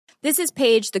This is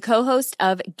Paige, the co-host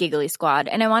of Giggly Squad,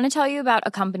 and I want to tell you about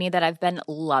a company that I've been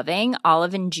loving,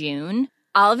 Olive & June.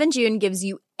 Olive & June gives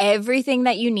you everything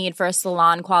that you need for a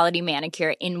salon-quality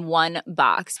manicure in one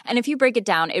box. And if you break it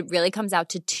down, it really comes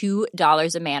out to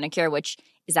 $2 a manicure, which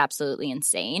is absolutely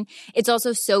insane. It's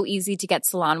also so easy to get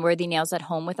salon-worthy nails at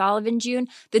home with Olive & June.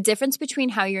 The difference between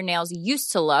how your nails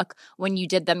used to look when you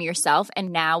did them yourself and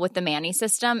now with the Mani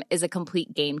system is a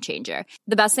complete game changer.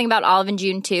 The best thing about Olive &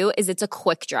 June, too, is it's a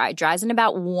quick dry. Dries in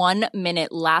about 1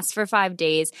 minute, lasts for 5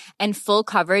 days, and full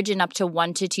coverage in up to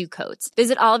 1 to 2 coats.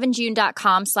 Visit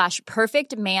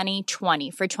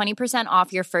oliveandjune.com/perfectmani20 for 20%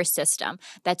 off your first system.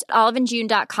 That's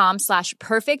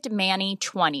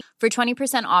oliveandjune.com/perfectmani20 for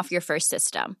 20% off your first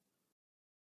system.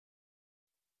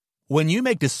 When you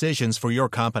make decisions for your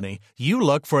company, you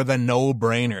look for the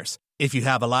no-brainers. If you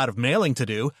have a lot of mailing to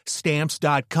do,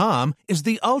 Stamps.com is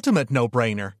the ultimate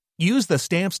no-brainer. Use the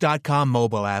Stamps.com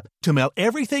mobile app to mail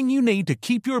everything you need to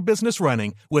keep your business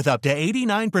running with up to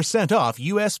 89% off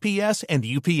USPS and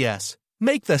UPS.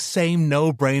 Make the same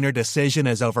no-brainer decision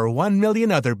as over 1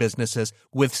 million other businesses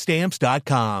with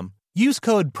Stamps.com. Use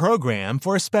code PROGRAM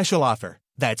for a special offer.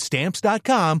 That's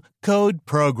Stamps.com, code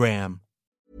PROGRAM.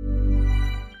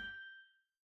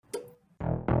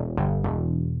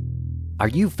 Are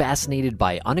you fascinated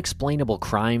by unexplainable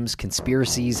crimes,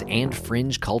 conspiracies, and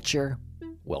fringe culture?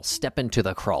 Well, step into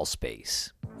the crawl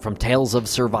space. From tales of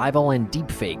survival and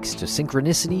deepfakes to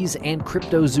synchronicities and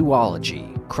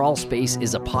cryptozoology, Crawl Space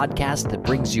is a podcast that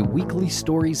brings you weekly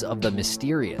stories of the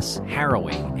mysterious,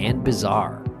 harrowing, and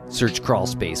bizarre. Search Crawl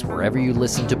Space wherever you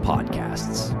listen to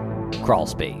podcasts. Crawl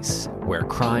Space, where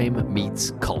crime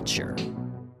meets culture.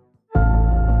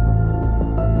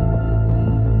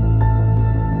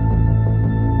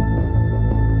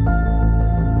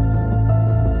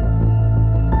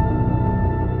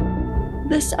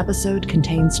 This episode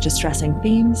contains distressing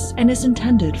themes and is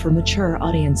intended for mature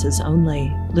audiences only.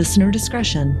 Listener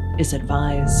discretion is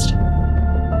advised.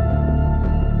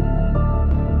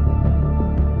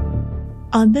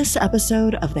 On this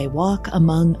episode of They Walk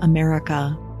Among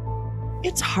America,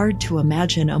 it's hard to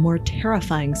imagine a more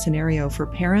terrifying scenario for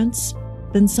parents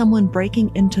than someone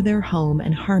breaking into their home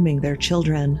and harming their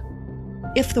children.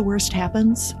 If the worst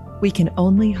happens, we can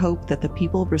only hope that the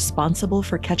people responsible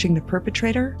for catching the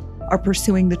perpetrator are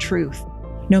pursuing the truth,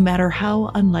 no matter how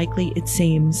unlikely it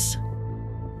seems.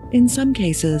 In some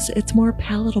cases, it's more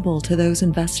palatable to those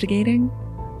investigating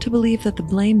to believe that the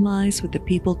blame lies with the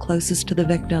people closest to the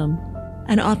victim,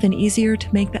 and often easier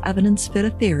to make the evidence fit a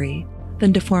theory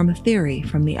than to form a theory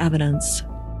from the evidence.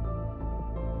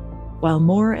 While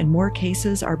more and more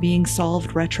cases are being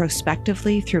solved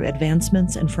retrospectively through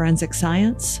advancements in forensic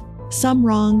science, some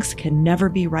wrongs can never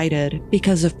be righted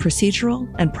because of procedural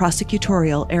and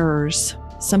prosecutorial errors.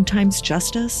 Sometimes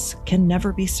justice can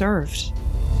never be served.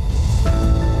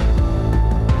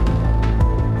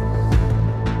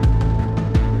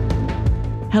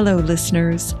 Hello,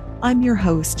 listeners. I'm your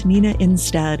host, Nina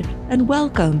Instead, and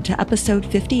welcome to episode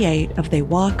 58 of They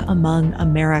Walk Among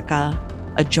America,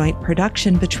 a joint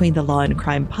production between the Law and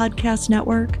Crime Podcast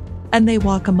Network and They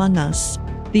Walk Among Us,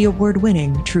 the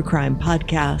award-winning true crime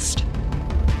podcast.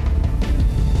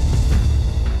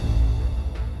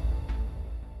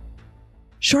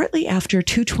 Shortly after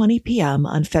 2:20 p.m.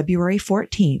 on February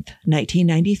 14th,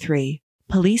 1993,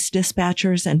 police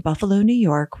dispatchers in Buffalo, New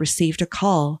York received a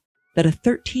call that a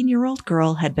 13-year-old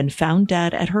girl had been found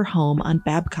dead at her home on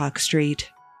Babcock Street.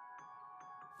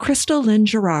 Crystal Lynn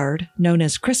Gerard, known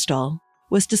as Crystal,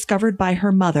 was discovered by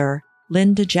her mother,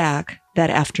 Lynn DeJack, that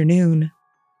afternoon.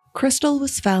 Crystal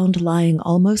was found lying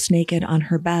almost naked on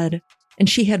her bed, and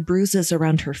she had bruises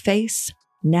around her face,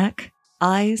 neck,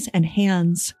 eyes, and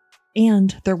hands,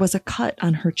 and there was a cut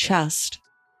on her chest.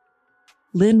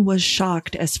 Lynn was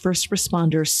shocked as first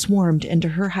responders swarmed into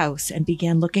her house and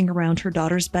began looking around her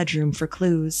daughter's bedroom for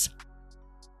clues.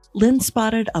 Lynn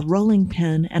spotted a rolling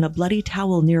pin and a bloody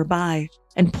towel nearby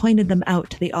and pointed them out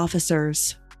to the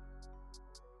officers.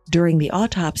 During the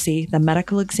autopsy, the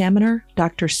medical examiner,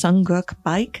 Dr. Sunguk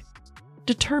Baik,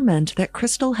 determined that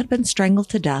Crystal had been strangled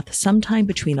to death sometime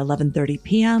between 11:30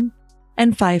 p.m.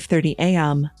 and 5:30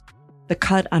 a.m. The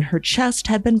cut on her chest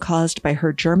had been caused by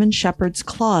her German Shepherd's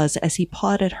claws as he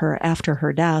pawed at her after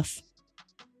her death.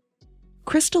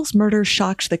 Crystal's murder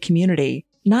shocked the community,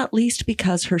 not least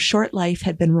because her short life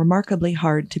had been remarkably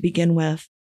hard to begin with.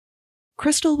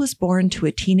 Crystal was born to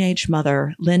a teenage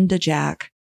mother, Lynn DeJack,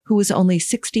 who was only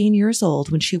 16 years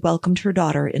old when she welcomed her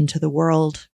daughter into the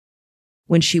world.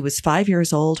 When she was 5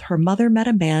 years old, her mother met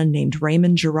a man named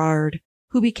Raymond Gerard,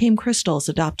 who became Crystal's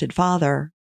adopted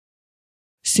father.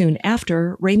 Soon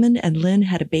after, Raymond and Lynn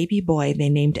had a baby boy they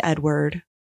named Edward.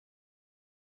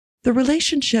 The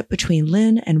relationship between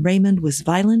Lynn and Raymond was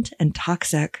violent and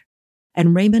toxic,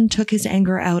 and Raymond took his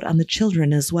anger out on the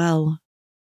children as well.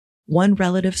 One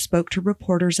relative spoke to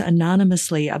reporters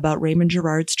anonymously about Raymond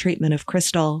Girard's treatment of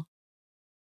Crystal.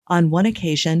 On one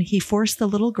occasion, he forced the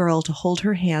little girl to hold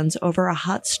her hands over a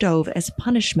hot stove as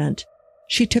punishment.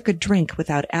 She took a drink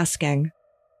without asking.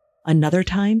 Another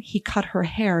time, he cut her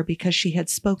hair because she had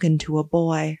spoken to a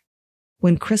boy.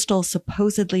 When Crystal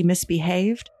supposedly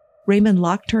misbehaved, Raymond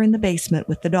locked her in the basement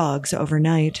with the dogs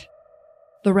overnight.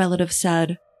 The relative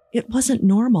said, "It wasn't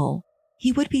normal.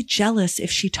 He would be jealous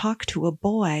if she talked to a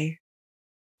boy."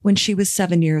 When she was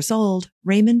 7 years old,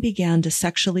 Raymond began to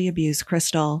sexually abuse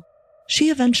Crystal. She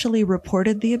eventually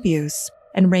reported the abuse,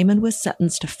 and Raymond was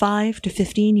sentenced to 5 to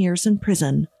 15 years in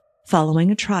prison,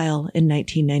 following a trial in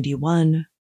 1991.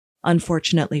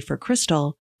 Unfortunately for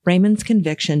Crystal, Raymond's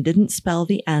conviction didn't spell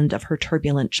the end of her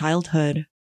turbulent childhood.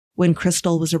 When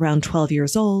Crystal was around 12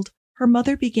 years old, her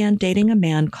mother began dating a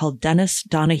man called Dennis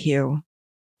Donahue.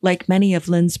 Like many of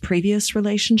Lynn's previous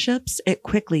relationships, it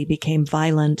quickly became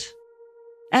violent.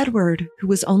 Edward, who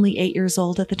was only 8 years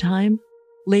old at the time,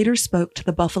 later spoke to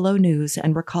the Buffalo News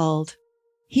and recalled,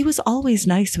 "He was always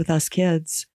nice with us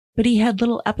kids, but he had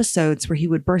little episodes where he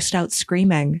would burst out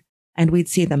screaming, and we'd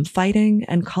see them fighting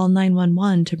and call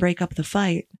 911 to break up the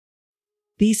fight.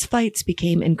 These fights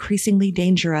became increasingly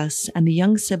dangerous, and the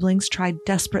young siblings tried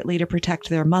desperately to protect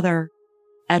their mother,"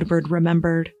 Edward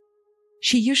remembered.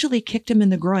 "She usually kicked him in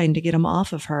the groin to get him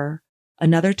off of her.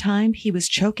 Another time, he was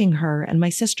choking her, and my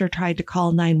sister tried to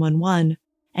call 911,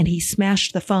 and he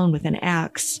smashed the phone with an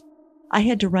axe. I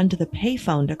had to run to the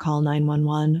payphone to call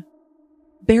 911.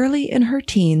 Barely in her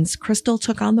teens, Crystal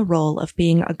took on the role of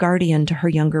being a guardian to her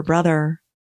younger brother.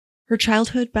 Her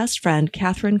childhood best friend,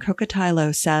 Catherine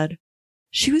Cocotilo, said,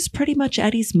 "She was pretty much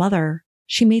Eddie's mother.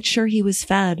 She made sure he was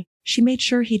fed. She made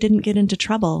sure he didn't get into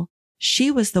trouble.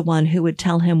 She was the one who would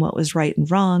tell him what was right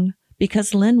and wrong,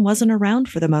 because Lynn wasn't around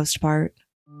for the most part."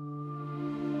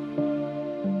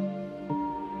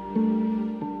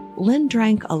 Lynn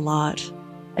drank a lot,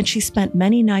 and she spent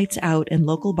many nights out in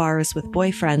local bars with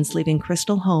boyfriends, leaving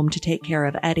Crystal home to take care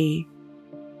of Eddie.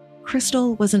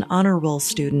 Crystal was an honor roll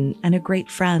student and a great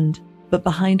friend, but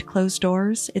behind closed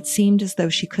doors, it seemed as though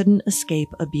she couldn't escape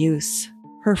abuse.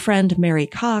 Her friend Mary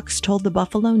Cox told the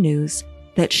Buffalo News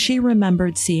that she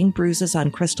remembered seeing bruises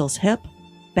on Crystal's hip,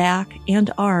 back,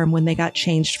 and arm when they got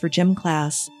changed for gym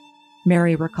class.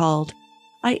 Mary recalled,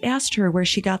 "I asked her where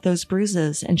she got those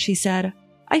bruises, and she said,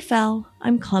 'I fell.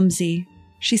 I'm clumsy.'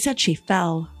 She said she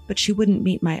fell, but she wouldn't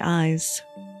meet my eyes."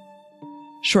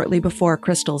 Shortly before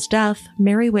Crystal's death,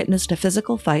 Mary witnessed a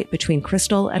physical fight between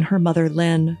Crystal and her mother,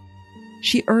 Lynn.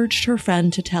 She urged her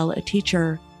friend to tell a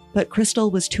teacher, but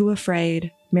Crystal was too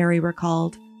afraid, Mary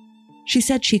recalled. She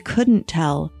said she couldn't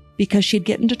tell because she'd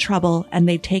get into trouble and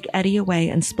they'd take Eddie away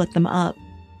and split them up.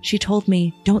 She told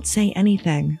me, "Don't say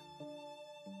anything."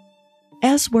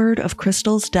 As word of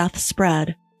Crystal's death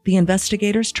spread, the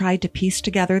investigators tried to piece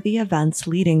together the events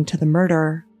leading to the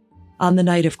murder. On the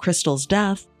night of Crystal's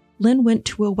death, Lynn went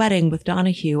to a wedding with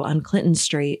Donahue on Clinton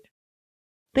Street.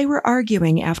 They were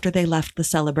arguing after they left the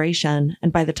celebration,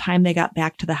 and by the time they got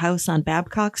back to the house on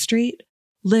Babcock Street,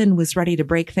 Lynn was ready to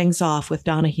break things off with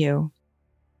Donahue.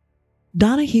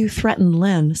 Donahue threatened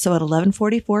Lynn, so at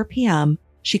 11:44 p.m.,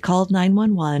 she called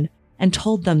 911 and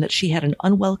told them that she had an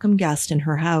unwelcome guest in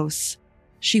her house.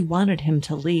 She wanted him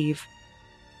to leave.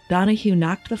 Donahue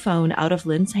knocked the phone out of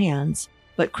Lynn's hands,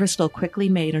 but Crystal quickly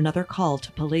made another call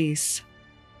to police.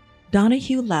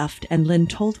 Donahue left, and Lynn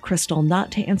told Crystal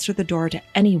not to answer the door to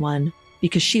anyone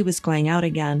because she was going out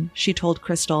again. She told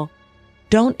Crystal,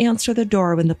 "Don't answer the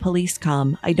door when the police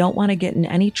come. I don't want to get in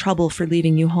any trouble for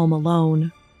leaving you home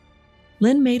alone."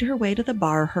 Lynn made her way to the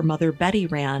bar her mother Betty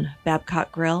ran,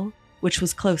 Babcock Grill, which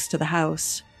was close to the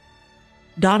house.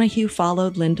 Donahue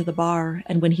followed Lynn to the bar,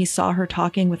 and when he saw her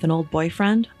talking with an old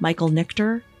boyfriend, Michael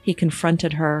Nichter, he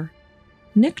confronted her.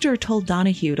 Nichter told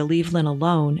Donahue to leave Lynn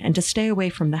alone and to stay away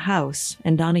from the house,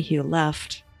 and Donahue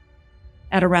left.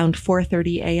 At around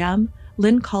 4:30 a.m.,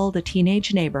 Lynn called a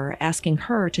teenage neighbor asking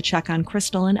her to check on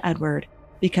Crystal and Edward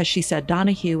because she said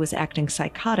Donahue was acting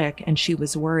psychotic and she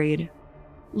was worried.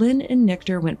 Lynn and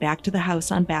Nichter went back to the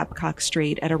house on Babcock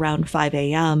Street at around 5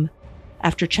 a.m.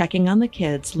 After checking on the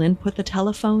kids, Lynn put the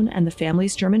telephone and the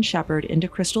family's German Shepherd into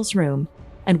Crystal's room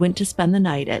and went to spend the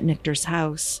night at Nichter's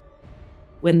house.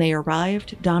 When they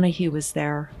arrived, Donahue was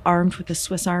there, armed with a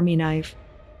Swiss Army knife.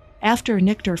 After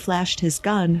Nichter flashed his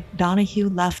gun, Donahue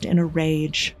left in a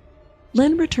rage.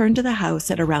 Lynn returned to the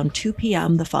house at around 2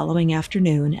 p.m. the following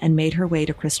afternoon and made her way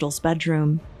to Crystal's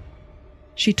bedroom.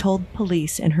 She told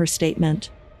police in her statement,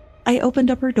 I opened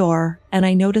up her door, and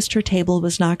I noticed her table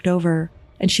was knocked over,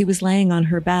 and she was laying on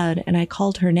her bed, and I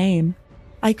called her name.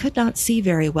 I could not see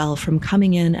very well from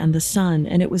coming in and the sun,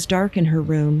 and it was dark in her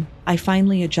room. I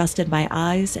finally adjusted my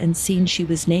eyes and seen she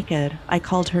was naked. I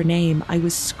called her name. I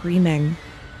was screaming.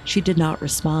 She did not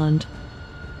respond.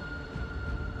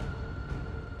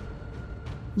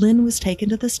 Lynn was taken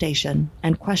to the station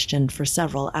and questioned for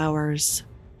several hours.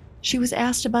 She was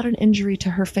asked about an injury to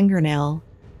her fingernail.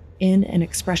 In an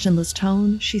expressionless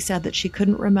tone, she said that she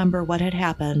couldn't remember what had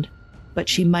happened, but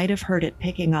she might have heard it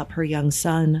picking up her young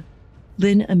son.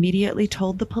 Lynn immediately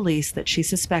told the police that she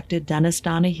suspected Dennis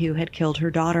Donahue had killed her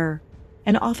daughter,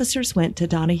 and officers went to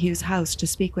Donahue's house to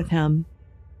speak with him.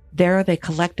 There they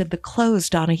collected the clothes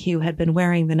Donahue had been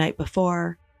wearing the night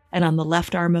before, and on the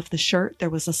left arm of the shirt there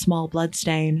was a small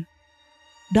bloodstain.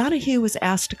 Donahue was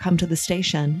asked to come to the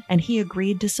station, and he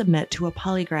agreed to submit to a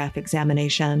polygraph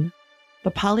examination.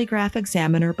 The polygraph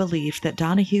examiner believed that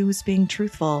Donahue was being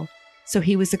truthful, so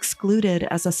he was excluded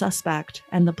as a suspect,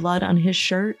 and the blood on his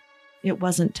shirt, it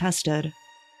wasn't tested.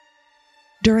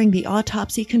 During the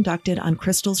autopsy conducted on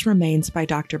Crystal's remains by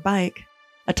Dr. Bike,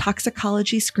 a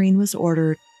toxicology screen was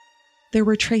ordered. There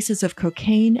were traces of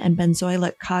cocaine and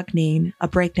benzoylic cognine, a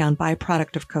breakdown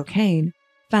byproduct of cocaine,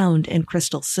 found in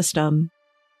Crystal's system.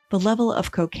 The level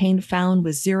of cocaine found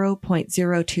was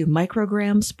 0.02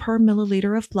 micrograms per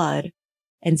milliliter of blood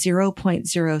and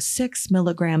 0.06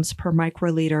 milligrams per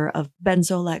microliter of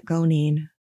benzolecgonine.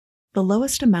 The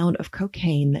lowest amount of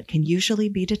cocaine that can usually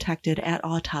be detected at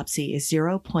autopsy is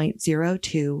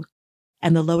 0.02,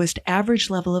 and the lowest average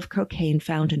level of cocaine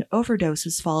found in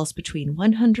overdoses falls between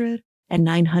 100 and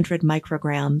 900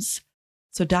 micrograms.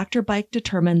 So Dr. Bike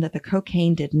determined that the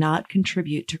cocaine did not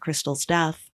contribute to Crystal's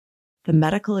death. The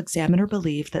medical examiner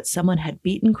believed that someone had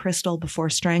beaten Crystal before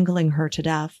strangling her to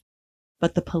death,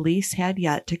 but the police had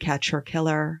yet to catch her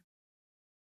killer.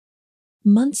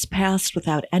 Months passed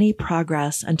without any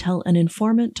progress until an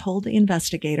informant told the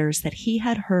investigators that he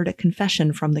had heard a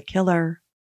confession from the killer.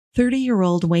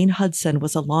 30-year-old Wayne Hudson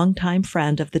was a longtime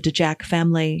friend of the DeJack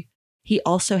family. He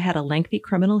also had a lengthy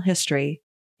criminal history,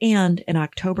 and in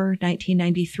October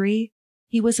 1993,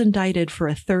 he was indicted for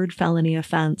a third felony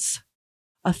offense.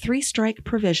 A 3-strike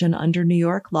provision under New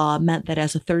York law meant that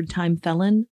as a third-time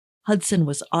felon, Hudson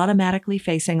was automatically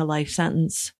facing a life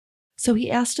sentence. So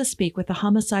he asked to speak with the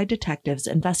homicide detectives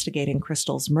investigating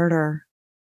Crystal's murder.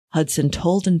 Hudson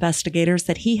told investigators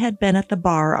that he had been at the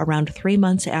bar around 3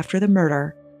 months after the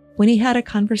murder when he had a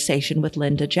conversation with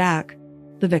Lynn DeJack,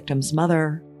 the victim's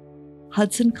mother.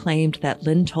 Hudson claimed that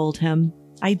Lynn told him,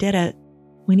 "I did it."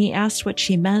 When he asked what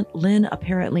she meant, Lynn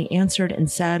apparently answered and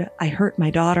said, "I hurt my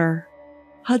daughter."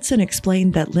 Hudson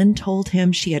explained that Lynn told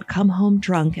him she had come home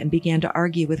drunk and began to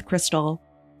argue with Crystal.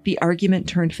 The argument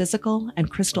turned physical and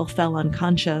Crystal fell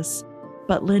unconscious,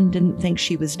 but Lynn didn't think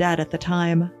she was dead at the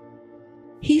time.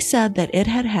 He said that it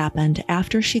had happened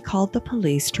after she called the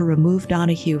police to remove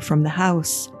Donahue from the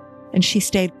house, and she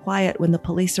stayed quiet when the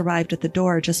police arrived at the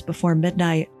door just before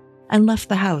midnight and left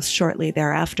the house shortly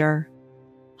thereafter.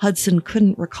 Hudson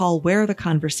couldn't recall where the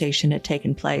conversation had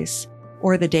taken place,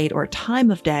 or the date or time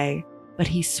of day, but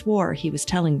he swore he was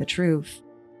telling the truth.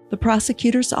 The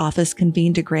prosecutor's office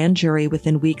convened a grand jury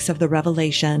within weeks of the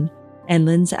revelation, and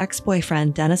Lynn's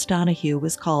ex-boyfriend Dennis Donahue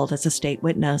was called as a state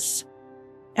witness.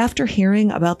 After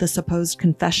hearing about the supposed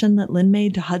confession that Lynn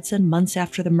made to Hudson months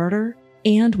after the murder,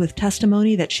 and with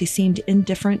testimony that she seemed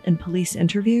indifferent in police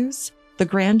interviews, the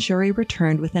grand jury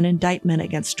returned with an indictment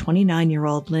against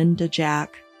 29-year-old Lynn DeJack.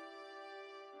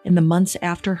 In the months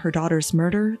after her daughter's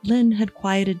murder, Lynn had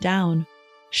quieted down.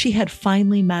 She had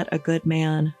finally met a good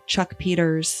man, Chuck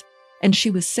Peters, and she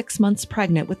was 6 months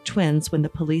pregnant with twins when the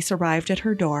police arrived at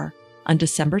her door on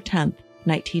December 10,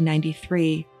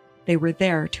 1993. They were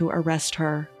there to arrest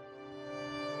her.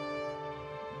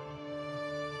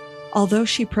 Although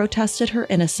she protested her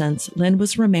innocence, Lynn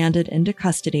was remanded into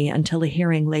custody until a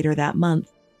hearing later that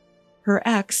month. Her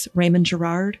ex, Raymond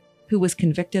Girard, who was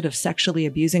convicted of sexually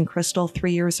abusing Crystal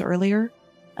 3 years earlier,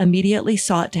 immediately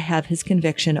sought to have his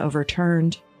conviction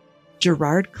overturned.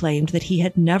 Girard claimed that he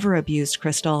had never abused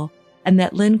Crystal and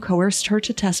that Lynn coerced her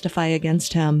to testify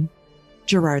against him.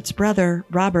 Girard's brother,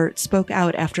 Robert, spoke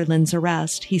out after Lynn's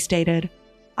arrest. He stated,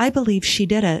 "I believe she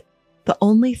did it. The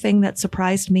only thing that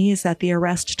surprised me is that the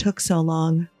arrest took so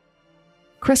long."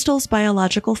 Crystal's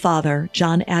biological father,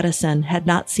 John Addison, had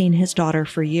not seen his daughter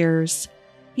for years.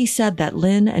 He said that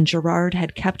Lynn and Girard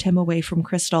had kept him away from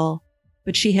Crystal,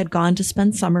 but she had gone to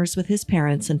spend summers with his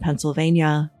parents in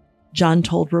Pennsylvania. John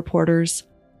told reporters,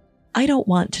 "I don't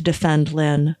want to defend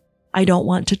Lynn. I don't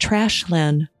want to trash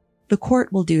Lynn. The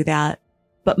court will do that.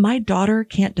 but my daughter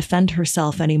can't defend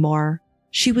herself anymore.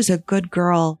 She was a good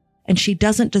girl, and she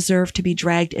doesn't deserve to be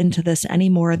dragged into this any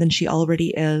more than she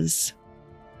already is.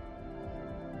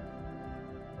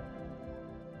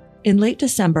 In late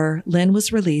December, Lynn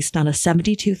was released on a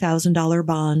 $72,000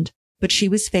 bond, but she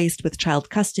was faced with child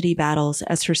custody battles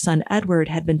as her son Edward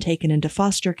had been taken into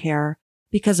foster care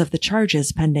because of the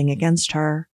charges pending against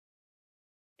her.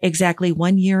 Exactly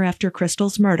 1 year after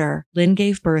Crystal's murder, Lynn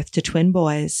gave birth to twin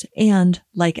boys, and,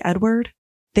 like Edward,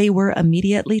 they were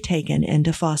immediately taken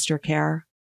into foster care.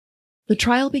 The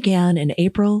trial began in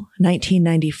April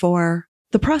 1994.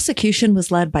 The prosecution was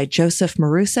led by Joseph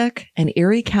Marusek and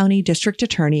Erie County District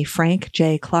Attorney Frank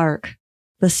J. Clark.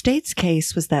 The state's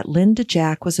case was that Lynn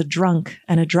DeJack was a drunk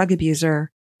and a drug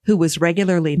abuser who was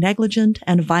regularly negligent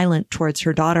and violent towards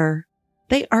her daughter.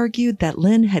 They argued that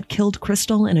Lynn had killed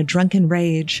Crystal in a drunken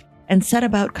rage and set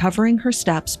about covering her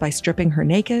steps by stripping her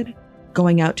naked,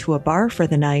 going out to a bar for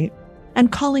the night,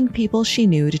 and calling people she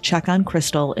knew to check on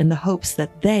Crystal in the hopes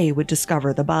that they would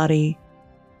discover the body.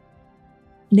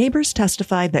 Neighbors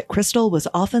testified that Crystal was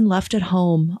often left at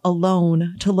home,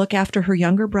 alone, to look after her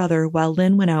younger brother while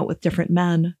Lynn went out with different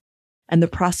men, and the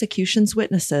prosecution's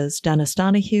witnesses, Dennis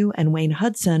Donahue and Wayne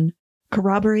Hudson,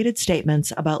 corroborated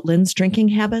statements about Lynn's drinking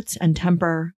habits and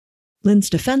temper. Lynn's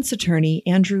defense attorney,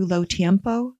 Andrew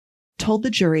Lotiempo, told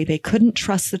the jury they couldn't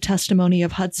trust the testimony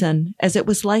of Hudson, as it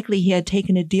was likely he had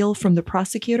taken a deal from the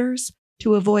prosecutors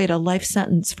to avoid a life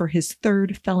sentence for his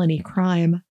third felony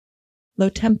crime.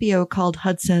 Lotiempo called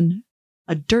Hudson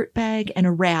a dirtbag and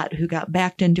a rat who got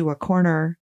backed into a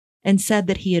corner, and said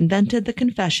that he invented the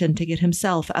confession to get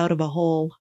himself out of a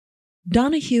hole.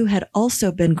 Donahue had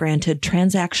also been granted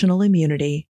transactional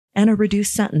immunity and a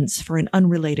reduced sentence for an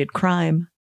unrelated crime.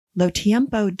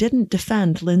 Lotiempo didn't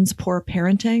defend Lynn's poor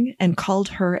parenting and called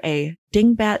her a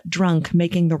dingbat drunk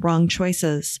making the wrong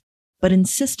choices, but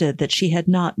insisted that she had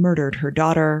not murdered her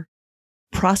daughter.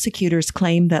 Prosecutors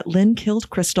claimed that Lynn killed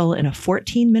Crystal in a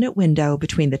 14-minute window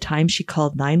between the time she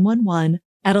called 911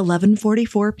 at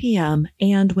 11:44 p.m.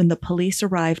 and when the police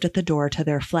arrived at the door to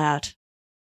their flat.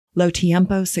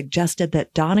 Lotiempo suggested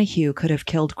that Donahue could have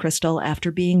killed Crystal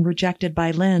after being rejected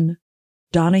by Lynn.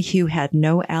 Donahue had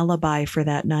no alibi for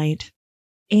that night,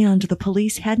 and the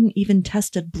police hadn't even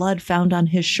tested blood found on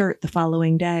his shirt the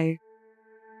following day.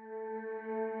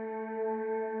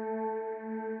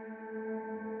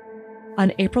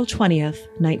 On April 20th,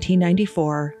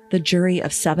 1994, the jury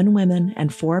of 7 women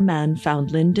and 4 men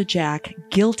found Lynn DeJack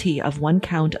guilty of 1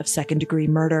 count of second-degree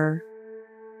murder.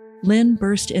 Lynn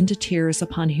burst into tears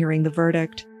upon hearing the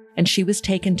verdict, and she was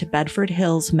taken to Bedford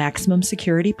Hills Maximum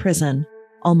Security Prison,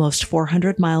 almost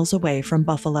 400 miles away from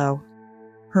Buffalo.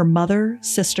 Her mother,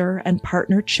 sister, and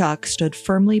partner Chuck stood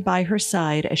firmly by her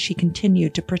side as she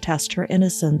continued to protest her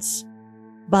innocence.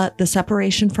 But the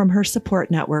separation from her support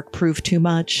network proved too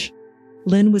much.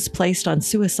 Lynn was placed on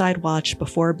suicide watch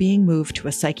before being moved to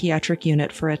a psychiatric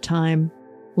unit for a time.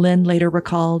 Lynn later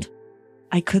recalled,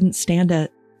 "I couldn't stand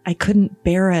it. I couldn't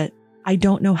bear it. I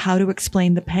don't know how to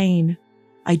explain the pain.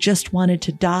 I just wanted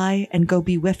to die and go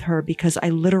be with her because I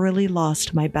literally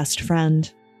lost my best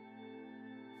friend."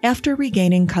 After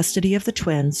regaining custody of the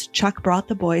twins, Chuck brought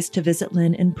the boys to visit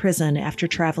Lynn in prison after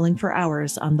traveling for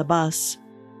hours on the bus.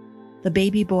 The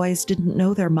baby boys didn't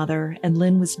know their mother, and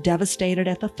Lynn was devastated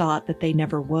at the thought that they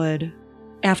never would.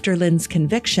 After Lynn's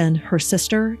conviction, her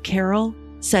sister, Carol,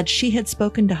 said she had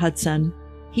spoken to Hudson.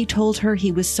 He told her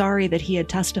he was sorry that he had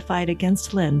testified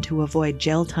against Lynn to avoid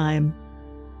jail time.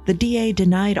 The DA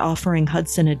denied offering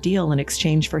Hudson a deal in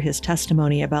exchange for his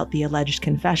testimony about the alleged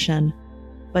confession,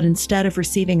 but instead of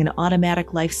receiving an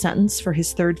automatic life sentence for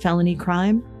his third felony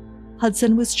crime,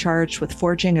 Hudson was charged with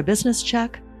forging a business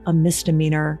check, a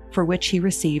misdemeanor, for which he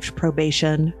received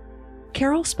probation.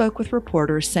 Carol spoke with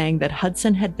reporters saying that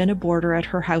Hudson had been a boarder at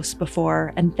her house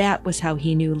before, and that was how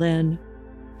he knew Lynn.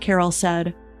 Carol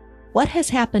said, "What has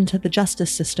happened to the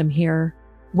justice system here?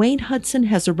 Wayne Hudson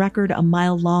has a record a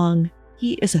mile long.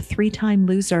 He is a 3-time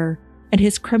loser, and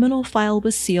his criminal file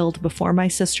was sealed before my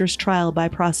sister's trial by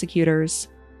prosecutors.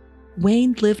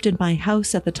 Wayne lived in my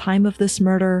house at the time of this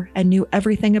murder and knew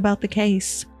everything about the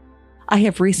case. I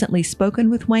have recently spoken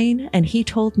with Wayne, and he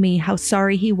told me how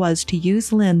sorry he was to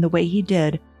use Lynn the way he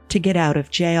did to get out of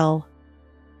jail."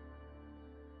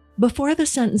 Before the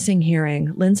sentencing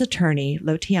hearing, Lynn's attorney,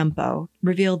 Lotiempo,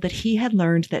 revealed that he had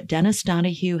learned that Dennis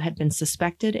Donahue had been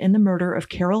suspected in the murder of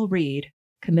Carol Reed,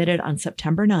 committed on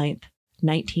September 9,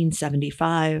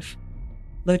 1975.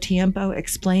 Lotiempo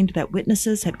explained that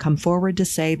witnesses had come forward to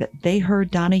say that they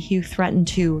heard Donahue threaten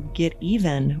to get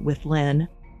even with Lynn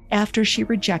after she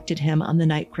rejected him on the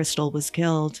night Crystal was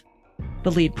killed.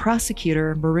 The lead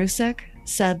prosecutor, Marusek,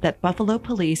 said that Buffalo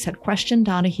police had questioned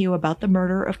Donahue about the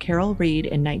murder of Carol Reed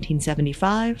in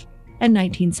 1975 and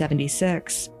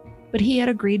 1976, but he had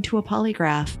agreed to a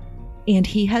polygraph, and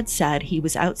he had said he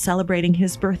was out celebrating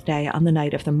his birthday on the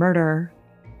night of the murder.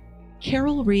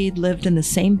 Carol Reed lived in the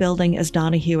same building as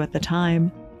Donahue at the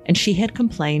time, and she had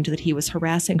complained that he was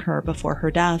harassing her before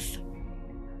her death.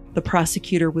 The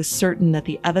prosecutor was certain that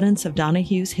the evidence of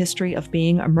Donahue's history of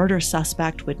being a murder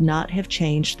suspect would not have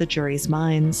changed the jury's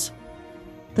minds.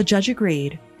 The judge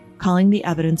agreed, calling the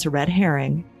evidence a red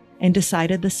herring, and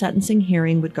decided the sentencing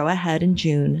hearing would go ahead in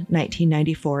June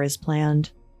 1994 as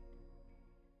planned.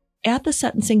 At the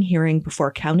sentencing hearing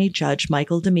before County Judge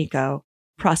Michael D'Amico,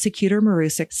 Prosecutor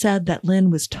Marusic said that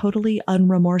Lynn was totally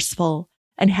unremorseful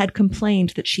and had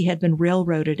complained that she had been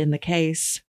railroaded in the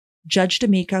case. Judge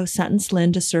D'Amico sentenced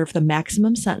Lynn to serve the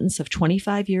maximum sentence of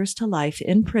 25 years to life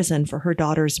in prison for her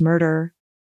daughter's murder.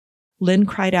 Lynn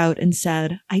cried out and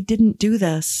said, "I didn't do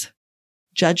this."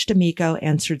 Judge D'Amico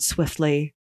answered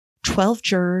swiftly, 12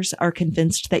 jurors are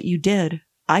convinced that you did.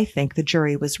 I think the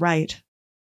jury was right.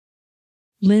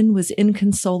 Lynn was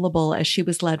inconsolable as she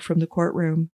was led from the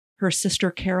courtroom. Her sister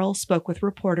Carol spoke with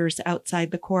reporters outside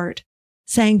the court,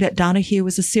 saying that Donahue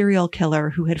was a serial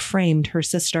killer who had framed her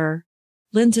sister.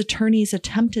 Lynn's attorneys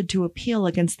attempted to appeal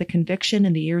against the conviction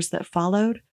in the years that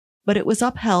followed, but it was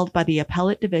upheld by the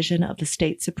Appellate Division of the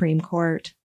State Supreme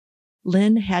Court.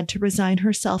 Lynn had to resign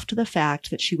herself to the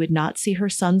fact that she would not see her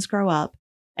sons grow up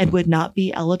and would not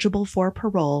be eligible for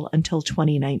parole until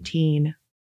 2019.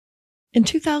 In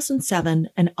 2007,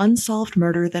 an unsolved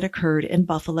murder that occurred in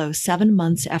Buffalo 7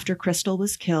 months after Crystal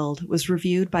was killed was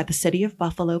reviewed by the City of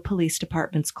Buffalo Police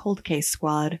Department's Cold Case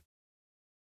Squad.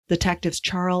 Detectives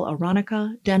Charles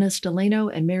Aronica, Dennis Delano,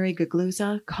 and Mary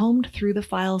Gagluza combed through the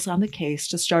files on the case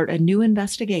to start a new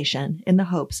investigation in the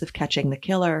hopes of catching the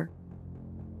killer.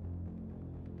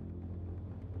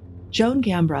 Joan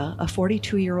Gambra, a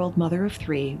 42-year-old mother of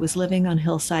 3, was living on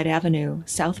Hillside Avenue,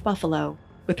 South Buffalo,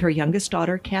 with her youngest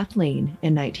daughter Kathleen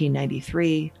in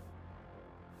 1993.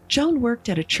 Joan worked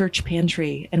at a church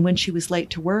pantry, and when she was late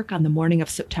to work on the morning of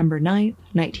September 9,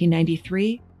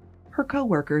 1993, her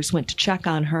co-workers went to check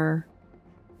on her.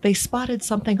 They spotted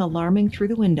something alarming through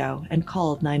the window and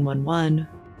called 911.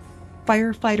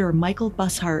 Firefighter Michael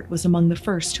Bushart was among the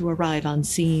first to arrive on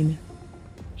scene.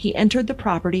 He entered the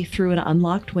property through an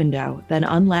unlocked window, then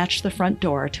unlatched the front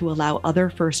door to allow other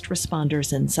first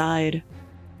responders inside.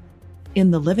 In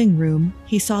the living room,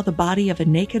 he saw the body of a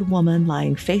naked woman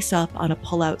lying face up on a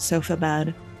pull-out sofa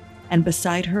bed, and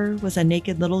beside her was a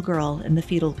naked little girl in the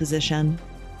fetal position.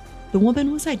 The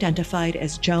woman was identified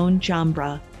as Joan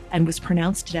Gambra and was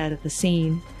pronounced dead at the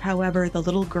scene. However, the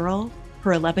little girl,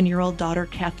 her 11-year-old daughter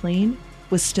Kathleen,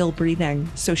 was still breathing,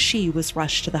 so she was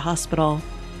rushed to the hospital.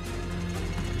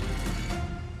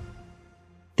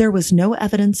 There was no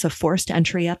evidence of forced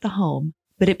entry at the home,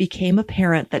 but it became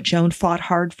apparent that Joan fought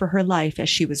hard for her life as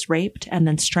she was raped and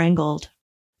then strangled.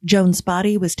 Joan's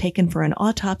body was taken for an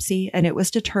autopsy, and it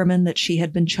was determined that she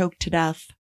had been choked to death.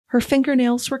 Her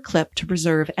fingernails were clipped to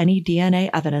preserve any DNA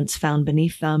evidence found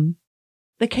beneath them.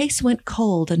 The case went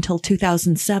cold until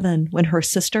 2007, when her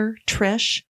sister,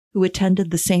 Trish, who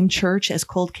attended the same church as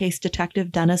cold case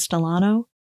detective Dennis Delano,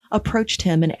 approached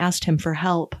him and asked him for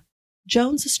help.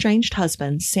 Joan's estranged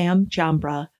husband, Sam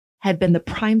Gambra, had been the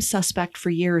prime suspect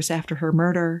for years after her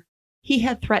murder. He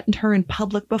had threatened her in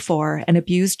public before and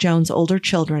abused Joan's older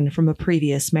children from a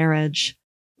previous marriage.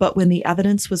 But when the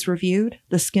evidence was reviewed,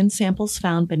 the skin samples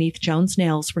found beneath Joan's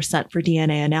nails were sent for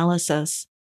DNA analysis,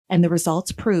 and the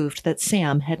results proved that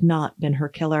Sam had not been her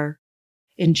killer.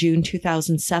 In June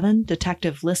 2007,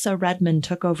 Detective Lissa Redmond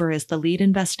took over as the lead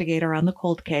investigator on the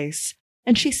cold case,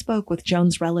 and she spoke with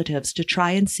Joan's relatives to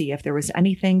try and see if there was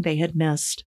anything they had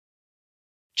missed.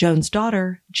 Joan's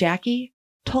daughter, Jackie,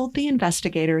 told the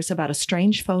investigators about a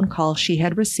strange phone call she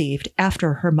had received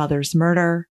after her mother's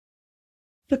murder.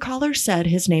 The caller said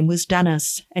his name was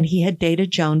Dennis, and he had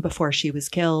dated Joan before she was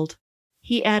killed.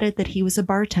 He added that he was a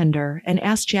bartender and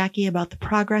asked Jackie about the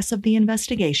progress of the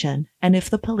investigation and if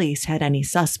the police had any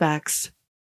suspects.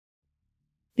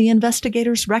 The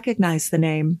investigators recognized the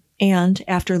name, and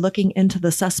after looking into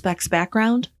the suspect's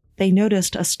background, they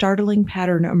noticed a startling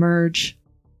pattern emerge.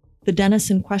 The Dennis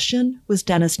in question was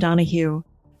Dennis Donahue,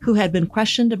 who had been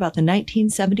questioned about the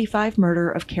 1975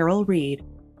 murder of Carol Reed,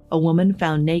 a woman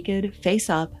found naked, face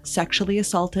up, sexually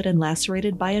assaulted and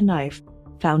lacerated by a knife,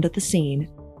 found at the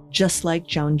scene, just like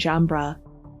Joan Gambra.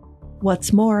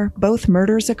 What's more, both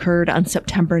murders occurred on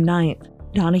September 9th,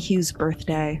 Donahue's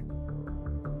birthday.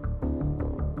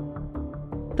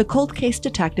 The cold case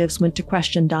detectives went to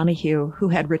question Donahue, who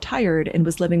had retired and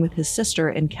was living with his sister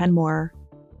in Kenmore.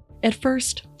 At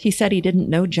first, he said he didn't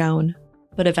know Joan,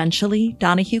 but eventually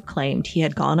Donahue claimed he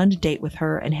had gone on a date with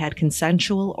her and had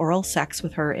consensual oral sex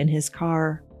with her in his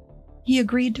car. He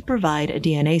agreed to provide a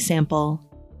DNA sample.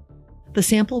 The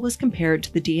sample was compared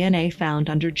to the DNA found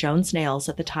under Joan's nails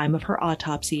at the time of her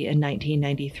autopsy in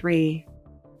 1993.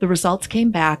 The results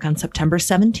came back on September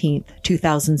 17,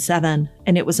 2007,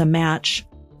 and it was a match,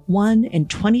 1 in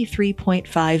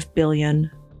 23.5 billion.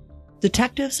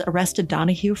 Detectives arrested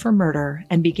Donahue for murder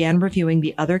and began reviewing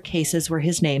the other cases where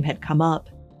his name had come up,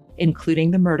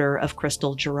 including the murder of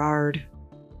Crystal Gerard.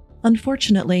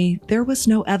 Unfortunately, there was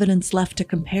no evidence left to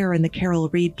compare in the Carol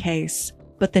Reed case,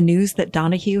 but the news that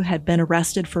Donahue had been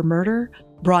arrested for murder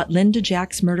brought Lynn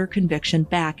DeJac's murder conviction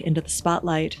back into the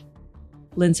spotlight.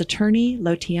 Lynn's attorney,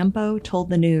 Lo Tiempo, told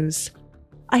the news,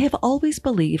 "I have always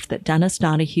believed that Dennis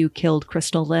Donahue killed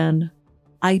Crystal Lynn.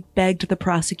 I begged the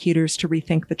prosecutors to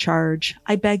rethink the charge.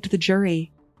 I begged the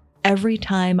jury. Every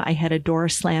time I had a door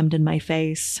slammed in my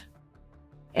face."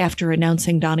 After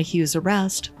announcing Donahue's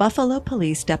arrest, Buffalo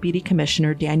Police Deputy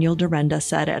Commissioner Daniel Dorenda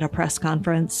said at a press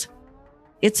conference,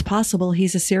 "It's possible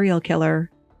he's a serial killer.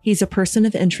 He's a person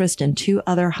of interest in 2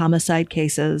 other homicide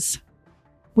cases."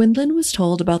 When Lynn was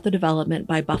told about the development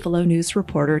by Buffalo News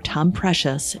reporter Tom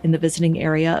Precious in the visiting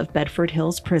area of Bedford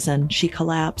Hills Prison, she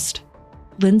collapsed.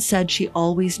 Lynn said she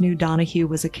always knew Donahue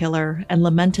was a killer and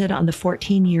lamented on the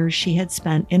 14 years she had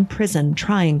spent in prison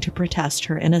trying to protest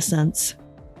her innocence.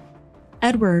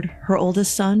 Edward, her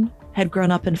oldest son, had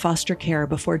grown up in foster care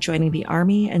before joining the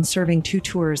Army and serving 2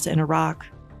 tours in Iraq.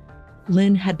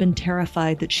 Lynn had been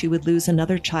terrified that she would lose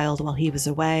another child while he was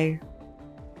away.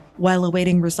 While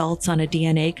awaiting results on a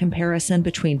DNA comparison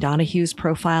between Donahue's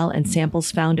profile and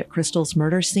samples found at Crystal's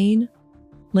murder scene,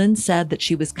 Lynn said that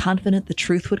she was confident the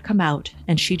truth would come out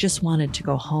and she just wanted to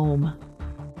go home.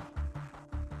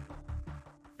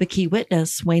 The key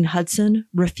witness, Wayne Hudson,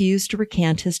 refused to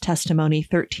recant his testimony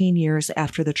 13 years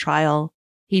after the trial.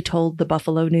 He told the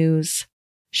Buffalo News,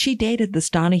 "She dated this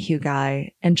Donahue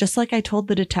guy, and just like I told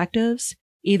the detectives,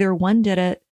 either one did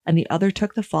it and the other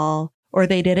took the fall, or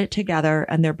they did it together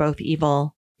and they're both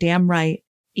evil. Damn right,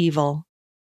 evil."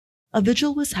 A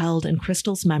vigil was held in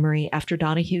Crystal's memory after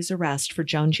Donahue's arrest for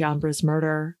Joan Giambra's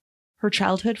murder. Her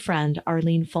childhood friend,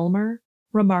 Arlene Fulmer,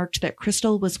 remarked that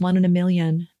Crystal was 1 in a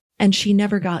million, and she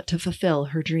never got to fulfill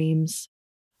her dreams.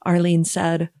 Arlene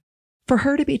said, "For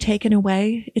her to be taken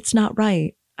away, it's not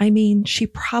right. I mean, she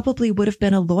probably would have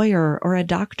been a lawyer or a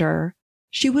doctor.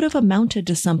 She would have amounted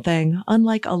to something,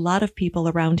 unlike a lot of people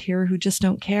around here who just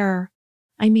don't care.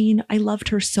 I mean, I loved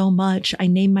her so much, I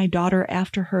named my daughter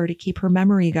after her to keep her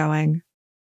memory going."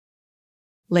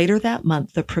 Later that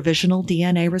month, the provisional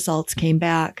DNA results came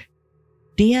back.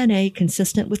 DNA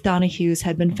consistent with Donahue's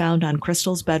had been found on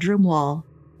Crystal's bedroom wall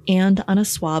and on a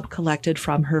swab collected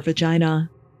from her vagina.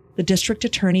 The district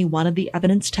attorney wanted the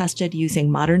evidence tested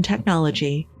using modern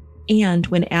technology, and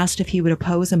when asked if he would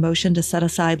oppose a motion to set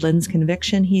aside Lynn's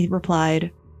conviction, he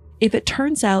replied, "If it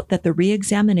turns out that the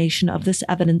re-examination of this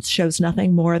evidence shows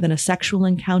nothing more than a sexual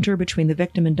encounter between the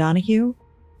victim and Donahue,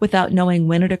 without knowing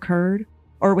when it occurred,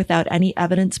 or without any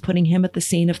evidence putting him at the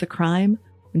scene of the crime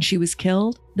when she was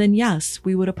killed, then yes,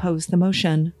 we would oppose the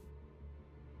motion."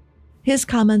 His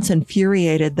comments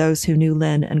infuriated those who knew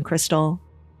Lynn and Crystal.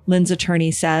 Lynn's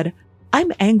attorney said,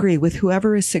 "I'm angry with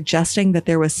whoever is suggesting that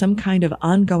there was some kind of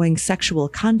ongoing sexual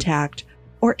contact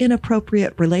or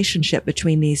inappropriate relationship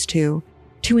between these two.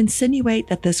 To insinuate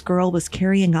that this girl was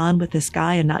carrying on with this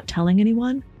guy and not telling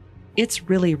anyone? It's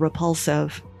really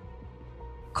repulsive."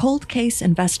 Cold case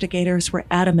investigators were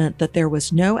adamant that there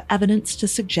was no evidence to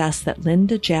suggest that Lynn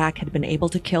DeJac had been able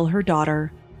to kill her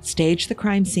daughter, stage the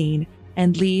crime scene,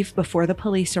 and leave before the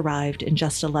police arrived in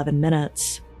just 11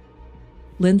 minutes.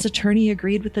 Lynn's attorney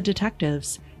agreed with the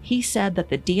detectives. He said that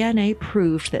the DNA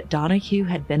proved that Donahue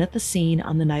had been at the scene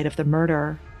on the night of the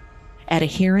murder. At a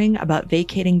hearing about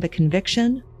vacating the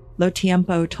conviction, Lo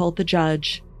Tiempo told the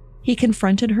judge, "He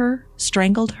confronted her,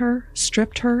 strangled her,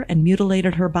 stripped her, and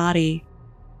mutilated her body.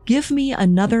 Give me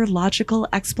another logical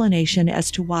explanation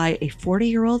as to why a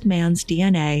 40-year-old man's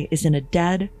DNA is in a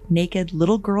dead, naked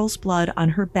little girl's blood on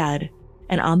her bed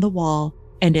and on the wall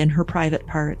and in her private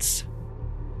parts."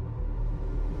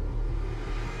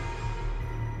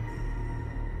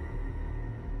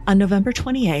 On November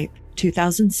 28,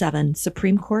 2007,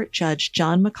 Supreme Court Judge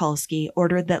John Mikulski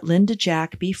ordered that Lynn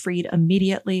DeJac be freed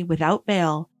immediately without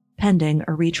bail, pending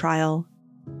a retrial.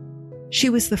 She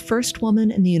was the first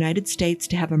woman in the United States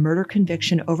to have a murder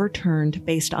conviction overturned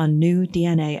based on new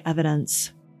DNA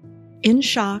evidence. In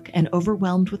shock and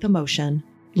overwhelmed with emotion,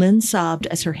 Lynn sobbed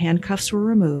as her handcuffs were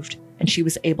removed and she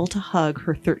was able to hug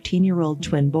her 13-year-old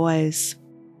twin boys.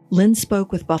 Lynn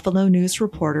spoke with Buffalo News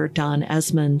reporter Don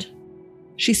Esmond.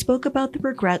 She spoke about the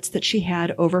regrets that she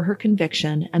had over her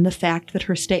conviction and the fact that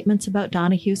her statements about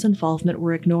Donahue's involvement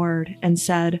were ignored, and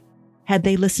said, "Had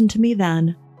they listened to me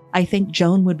then, I think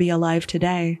Joan would be alive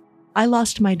today. I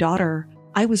lost my daughter.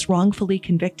 I was wrongfully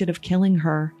convicted of killing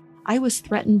her. I was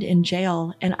threatened in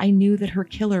jail, and I knew that her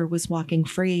killer was walking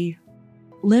free."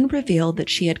 Lynn revealed that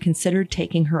she had considered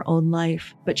taking her own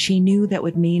life, but she knew that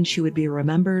would mean she would be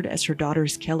remembered as her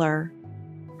daughter's killer.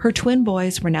 Her twin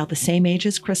boys were now the same age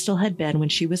as Crystal had been when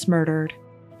she was murdered,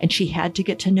 and she had to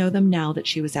get to know them now that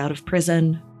she was out of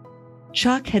prison.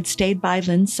 Chuck had stayed by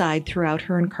Lynn's side throughout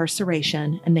her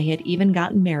incarceration, and they had even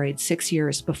gotten married 6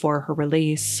 years before her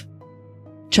release.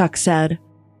 Chuck said,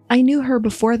 "I knew her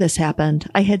before this happened.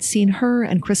 I had seen her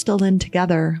and Crystal Lynn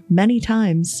together many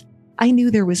times. I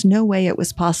knew there was no way it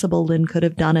was possible Lynn could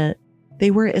have done it. They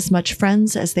were as much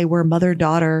friends as they were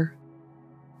mother-daughter."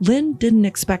 Lynn didn't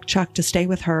expect Chuck to stay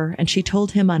with her, and she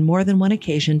told him on more than one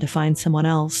occasion to find someone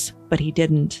else, but he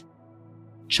didn't.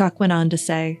 Chuck went on to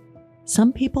say,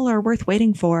 "Some people are worth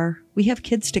waiting for. We have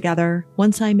kids together.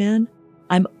 Once I'm in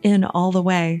all the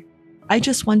way. I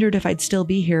just wondered if I'd still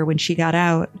be here when she got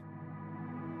out."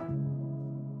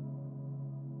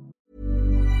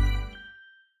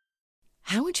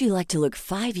 How would you like to look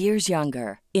 5 years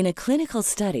younger? In a clinical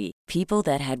study, people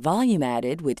that had volume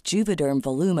added with Juvederm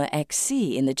Voluma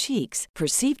XC in the cheeks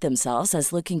perceived themselves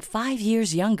as looking 5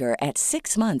 years younger at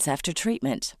 6 months after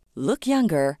treatment. Look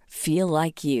younger, feel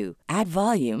like you. Add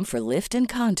volume for lift and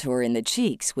contour in the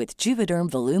cheeks with Juvederm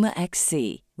Voluma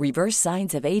XC. Reverse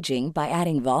signs of aging by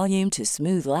adding volume to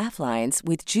smooth laugh lines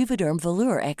with Juvederm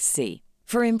Volure XC.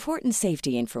 For important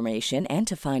safety information and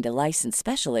to find a licensed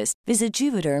specialist, visit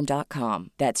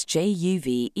Juvederm.com. That's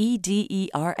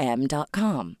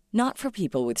JUVEDERM.com. Not for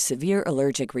people with severe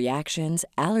allergic reactions,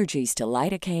 allergies to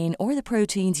lidocaine, or the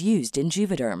proteins used in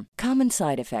Juvederm. Common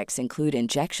side effects include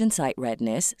injection site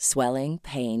redness, swelling,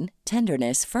 pain,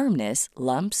 tenderness, firmness,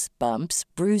 lumps, bumps,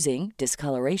 bruising,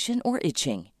 discoloration, or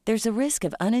itching. There's a risk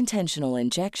of unintentional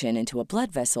injection into a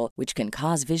blood vessel, which can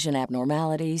cause vision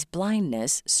abnormalities,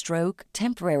 blindness, stroke,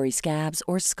 temporary scabs,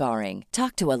 or scarring.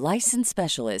 Talk to a licensed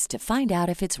specialist to find out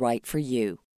if it's right for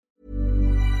you.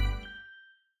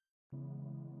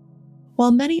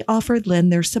 While many offered Lynn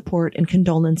their support and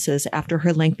condolences after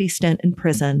her lengthy stint in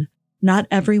prison, not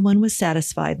everyone was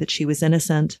satisfied that she was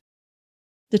innocent.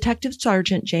 Detective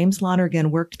Sergeant James Lonergan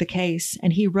worked the case,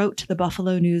 and he wrote to the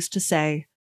Buffalo News to say,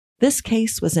 "This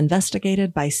case was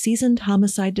investigated by seasoned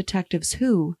homicide detectives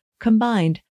who,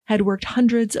 combined, had worked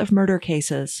hundreds of murder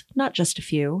cases, not just a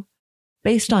few.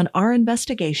 Based on our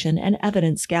investigation and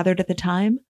evidence gathered at the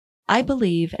time, I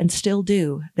believe and still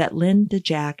do that Lynn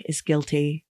DeJack is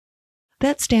guilty."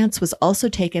 That stance was also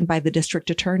taken by the district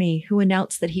attorney, who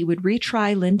announced that he would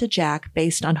retry Lynn DeJack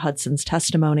based on Hudson's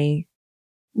testimony.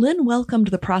 Lynn welcomed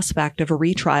the prospect of a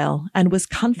retrial and was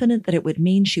confident that it would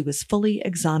mean she was fully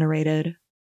exonerated.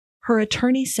 Her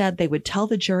attorney said they would tell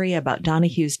the jury about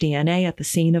Donahue's DNA at the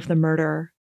scene of the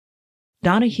murder.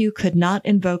 Donahue could not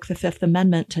invoke the Fifth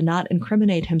Amendment to not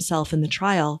incriminate himself in the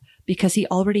trial because he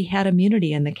already had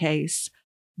immunity in the case.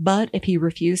 But if he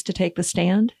refused to take the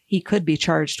stand, he could be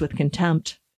charged with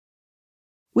contempt.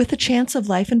 With a chance of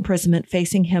life imprisonment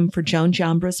facing him for Joan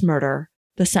Giambra's murder,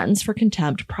 the sentence for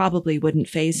contempt probably wouldn't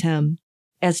faze him.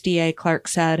 As DA Clark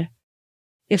said,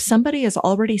 "If somebody is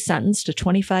already sentenced to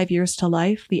 25 years to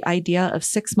life, the idea of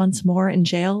 6 months more in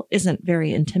jail isn't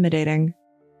very intimidating."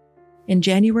 In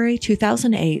January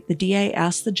 2008, the DA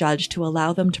asked the judge to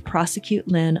allow them to prosecute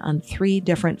Lynn on 3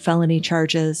 different felony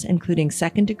charges, including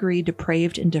second-degree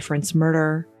depraved indifference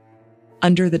murder.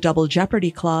 Under the Double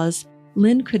Jeopardy Clause,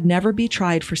 Lynn could never be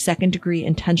tried for second-degree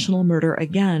intentional murder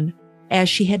again, as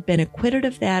she had been acquitted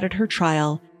of that at her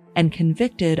trial and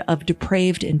convicted of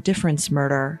depraved indifference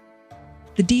murder.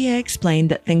 The DA explained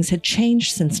that things had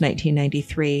changed since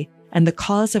 1993, and the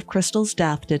cause of Crystal's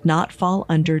death did not fall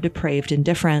under depraved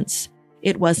indifference.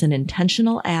 It was an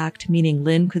intentional act, meaning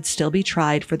Lynn could still be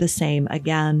tried for the same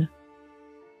again.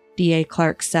 DA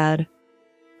Clark said,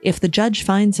 "If the judge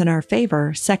finds in our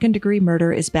favor, second-degree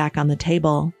murder is back on the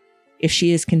table. If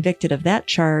she is convicted of that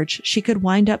charge, she could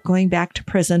wind up going back to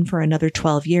prison for another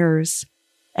 12 years.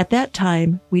 At that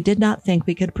time, we did not think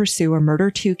we could pursue a Murder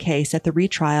 2 case at the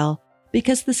retrial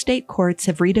because the state courts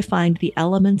have redefined the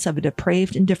elements of a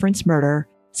depraved indifference murder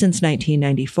since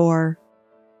 1994.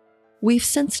 We've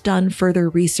since done further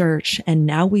research, and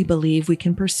now we believe we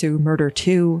can pursue Murder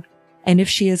 2. And if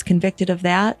she is convicted of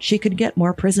that, she could get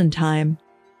more prison time.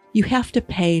 You have to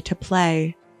pay to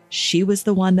play. She was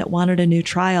the one that wanted a new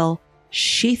trial.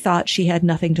 She thought she had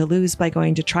nothing to lose by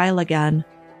going to trial again.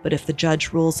 But if the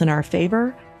judge rules in our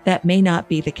favor, that may not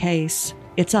be the case.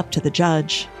 It's up to the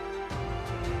judge.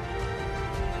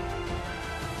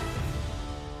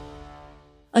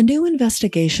 A new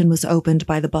investigation was opened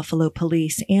by the Buffalo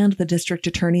Police and the District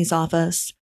Attorney's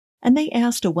Office, and they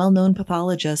asked a well-known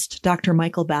pathologist, Dr.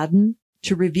 Michael Baden,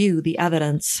 to review the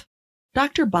evidence.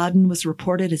 Dr. Baden was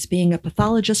reported as being a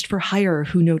pathologist for hire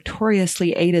who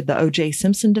notoriously aided the O.J.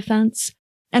 Simpson defense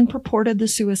and purported the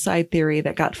suicide theory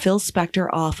that got Phil Spector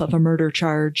off of a murder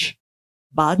charge.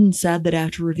 Baden said that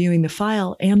after reviewing the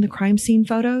file and the crime scene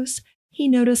photos, he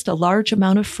noticed a large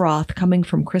amount of froth coming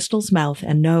from Crystal's mouth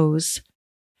and nose.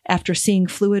 After seeing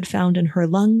fluid found in her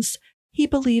lungs, he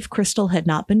believed Crystal had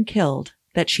not been killed,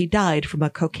 that she died from a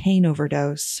cocaine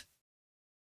overdose.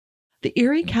 The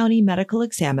Erie County Medical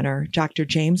Examiner, Dr.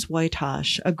 James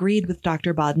Wojtosh, agreed with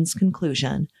Dr. Baden's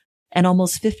conclusion, and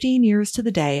almost 15 years to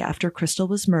the day after Crystal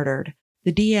was murdered,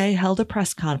 the DA held a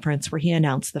press conference where he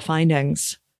announced the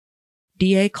findings.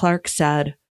 DA Clark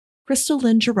said, Crystal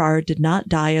Lynn Gerard did not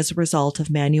die as a result of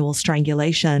manual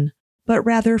strangulation, but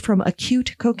rather from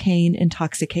acute cocaine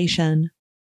intoxication.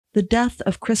 The death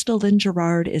of Crystal Lynn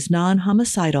Gerard is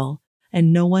non-homicidal,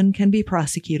 and no one can be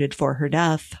prosecuted for her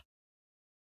death.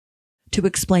 To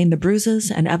explain the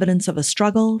bruises and evidence of a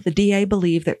struggle, the DA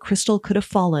believed that Crystal could have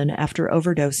fallen after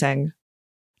overdosing.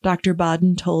 Dr.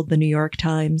 Baden told the New York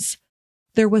Times,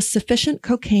 there was sufficient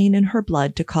cocaine in her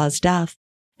blood to cause death,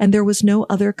 and there was no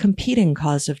other competing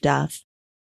cause of death.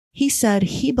 He said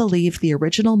he believed the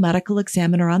original medical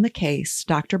examiner on the case,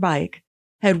 Dr. Bike,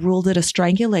 had ruled it a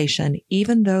strangulation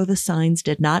even though the signs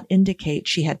did not indicate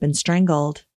she had been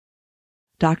strangled.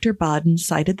 Dr. Baden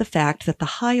cited the fact that the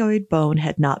hyoid bone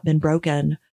had not been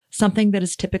broken, something that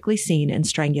is typically seen in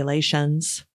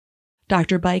strangulations.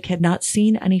 Dr. Bike had not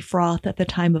seen any froth at the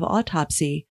time of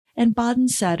autopsy, and Baden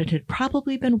said it had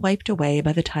probably been wiped away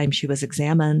by the time she was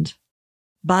examined.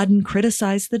 Baden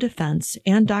criticized the defense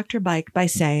and Dr. Bike by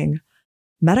saying,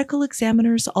 medical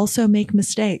examiners also make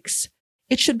mistakes.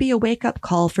 It should be a wake-up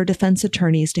call for defense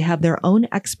attorneys to have their own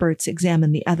experts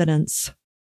examine the evidence.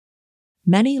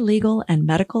 Many legal and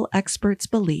medical experts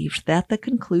believed that the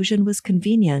conclusion was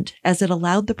convenient as it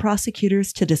allowed the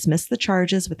prosecutors to dismiss the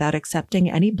charges without accepting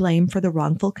any blame for the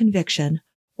wrongful conviction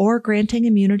or granting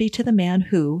immunity to the man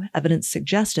who, evidence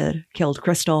suggested, killed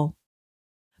Crystal.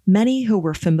 Many who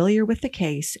were familiar with the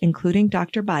case, including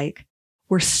Dr. Bike,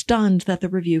 were stunned that the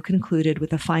review concluded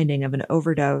with the finding of an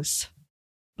overdose.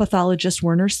 Pathologist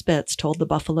Werner Spitz told the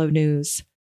Buffalo News,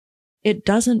 it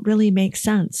doesn't really make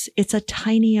sense. It's a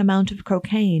tiny amount of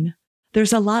cocaine.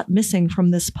 There's a lot missing from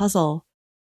this puzzle.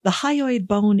 The hyoid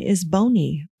bone is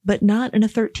bony, but not in a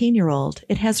 13-year-old.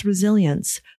 It has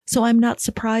resilience, so I'm not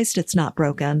surprised it's not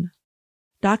broken.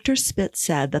 Dr. Spitz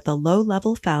said that the low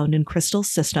level found in Crystal's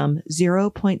system,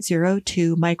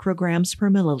 0.02 micrograms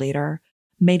per milliliter,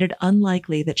 made it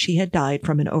unlikely that she had died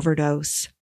from an overdose.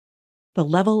 The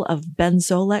level of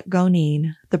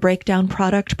benzoylecgonine, the breakdown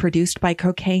product produced by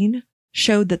cocaine,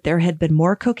 showed that there had been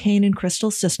more cocaine in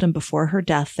Crystal's system before her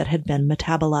death that had been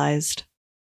metabolized.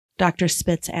 Dr.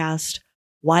 Spitz asked,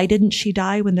 why didn't she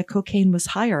die when the cocaine was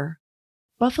higher?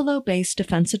 Buffalo-based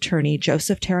defense attorney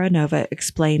Joseph Terranova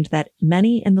explained that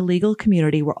many in the legal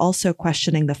community were also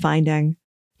questioning the finding.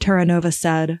 Terranova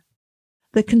said,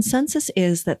 the consensus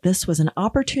is that this was an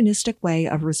opportunistic way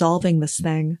of resolving this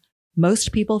thing.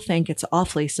 Most people think it's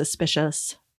awfully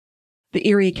suspicious. The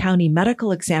Erie County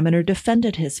Medical Examiner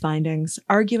defended his findings,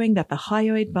 arguing that the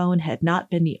hyoid bone had not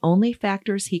been the only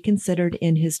factors he considered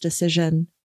in his decision.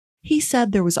 He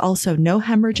said there was also no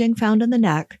hemorrhaging found in the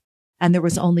neck, and there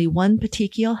was only one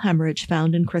petechial hemorrhage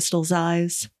found in Crystal's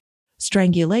eyes.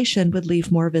 Strangulation would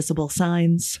leave more visible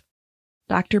signs.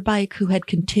 Dr. Bike, who had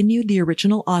continued the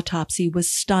original autopsy, was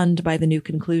stunned by the new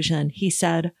conclusion. He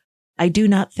said, I do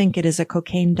not think it is a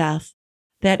cocaine death.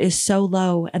 That is so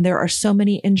low, and there are so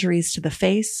many injuries to the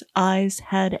face, eyes,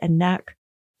 head, and neck.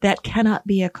 That cannot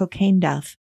be a cocaine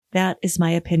death. That is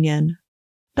my opinion.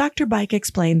 Dr. Bike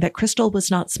explained that Crystal was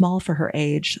not small for her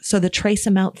age, so the trace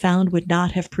amount found would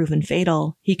not have proven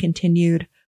fatal. He continued,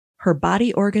 her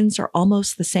body organs are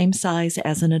almost the same size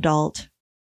as an adult.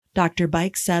 Dr.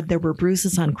 Bike said there were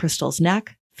bruises on Crystal's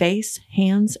neck, face,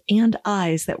 hands, and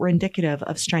eyes that were indicative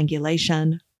of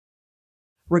strangulation.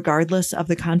 Regardless of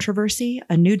the controversy,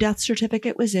 a new death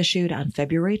certificate was issued on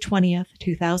February 20th,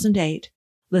 2008,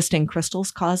 listing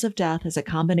Crystal's cause of death as a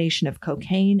combination of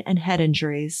cocaine and head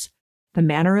injuries. The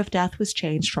manner of death was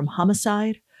changed from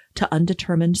homicide to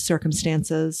undetermined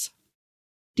circumstances.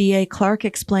 DA Clark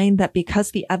explained that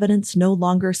because the evidence no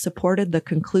longer supported the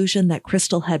conclusion that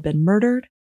Crystal had been murdered,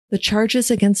 the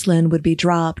charges against Lynn would be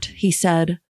dropped. He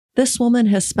said, This woman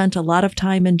has spent a lot of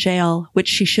time in jail, which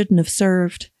she shouldn't have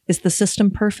served. Is the system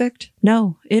perfect?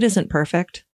 No, it isn't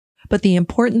perfect. But the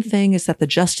important thing is that the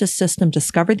justice system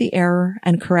discovered the error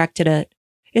and corrected it.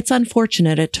 It's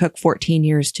unfortunate it took 14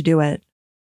 years to do it.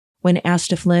 When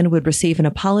asked if Lynn would receive an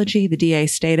apology, the DA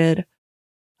stated,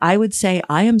 "I would say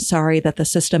I am sorry that the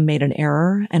system made an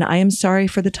error, and I am sorry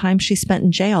for the time she spent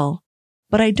in jail.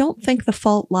 But I don't think the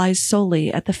fault lies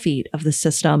solely at the feet of the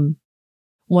system."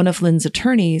 One of Lynn's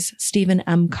attorneys, Stephen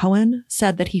M. Cohen,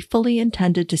 said that he fully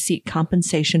intended to seek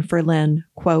compensation for Lynn.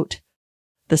 Quote,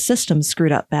 "The system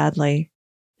screwed up badly.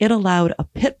 It allowed a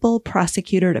pit bull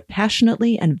prosecutor to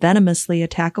passionately and venomously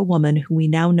attack a woman who we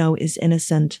now know is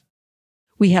innocent.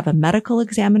 We have a medical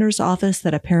examiner's office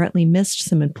that apparently missed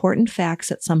some important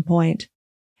facts at some point,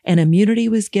 and immunity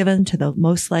was given to the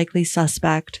most likely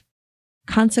suspect.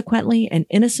 Consequently, an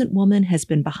innocent woman has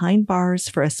been behind bars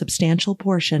for a substantial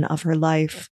portion of her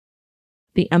life.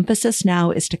 The emphasis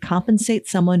now is to compensate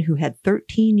someone who had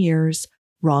 13 years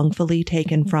wrongfully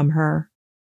taken from her."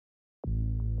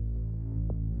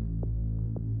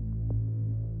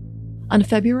 On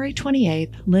February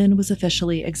 28th, Lynn was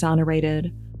officially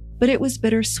exonerated, but it was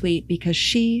bittersweet because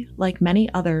she, like many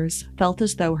others, felt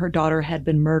as though her daughter had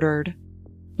been murdered.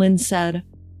 Lynn said,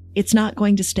 "It's not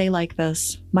going to stay like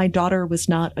this. My daughter was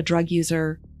not a drug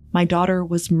user. My daughter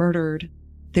was murdered.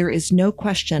 There is no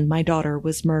question my daughter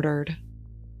was murdered."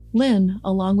 Lynn,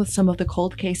 along with some of the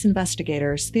cold case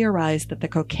investigators, theorized that the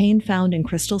cocaine found in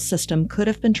Crystal's system could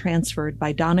have been transferred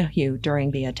by Donahue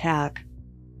during the attack.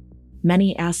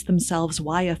 Many asked themselves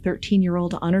why a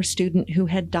 13-year-old honor student who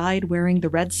had died wearing the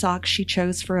red socks she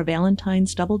chose for a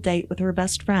Valentine's double date with her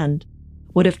best friend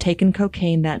would have taken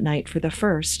cocaine that night for the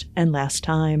first and last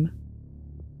time.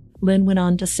 Lynn went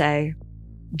on to say,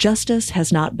 "Justice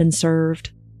has not been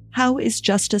served. How is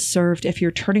justice served if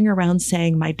you're turning around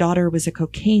saying my daughter was a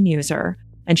cocaine user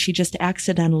and she just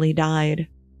accidentally died?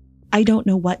 I don't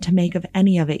know what to make of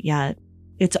any of it yet.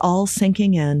 It's all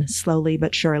sinking in, slowly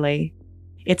but surely.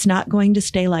 It's not going to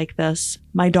stay like this.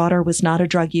 My daughter was not a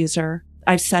drug user.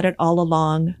 I've said it all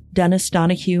along. Dennis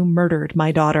Donahue murdered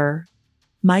my daughter.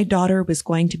 My daughter was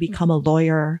going to become a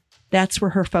lawyer. That's where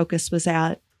her focus was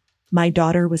at. My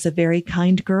daughter was a very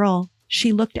kind girl.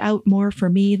 She looked out more for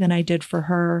me than I did for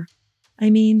her.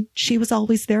 I mean, she was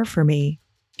always there for me.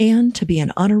 And to be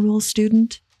an honor roll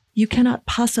student, you cannot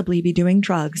possibly be doing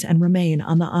drugs and remain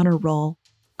on the honor roll.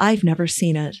 I've never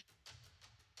seen it.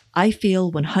 I feel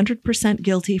 100%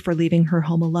 guilty for leaving her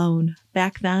home alone.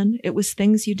 Back then, it was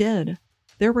things you did.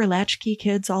 There were latchkey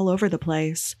kids all over the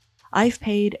place. I've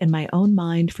paid in my own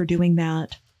mind for doing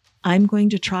that. I'm going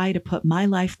to try to put my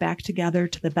life back together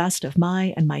to the best of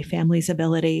my and my family's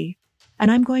ability. And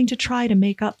I'm going to try to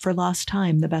make up for lost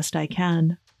time the best I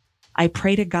can. I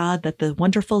pray to God that the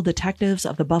wonderful detectives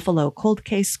of the Buffalo Cold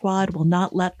Case Squad will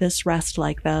not let this rest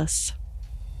like this."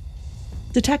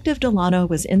 Detective Delano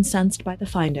was incensed by the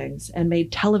findings and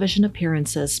made television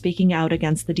appearances speaking out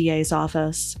against the DA's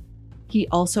office. He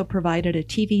also provided a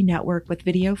TV network with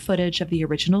video footage of the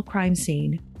original crime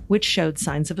scene, which showed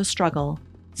signs of a struggle,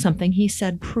 something he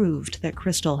said proved that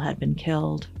Crystal had been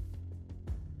killed.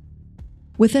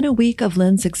 Within a week of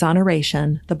Lynn's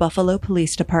exoneration, the Buffalo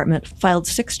Police Department filed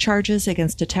 6 charges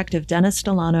against Detective Dennis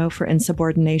Delano for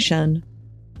insubordination.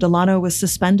 Delano was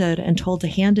suspended and told to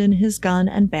hand in his gun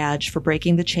and badge for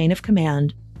breaking the chain of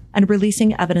command and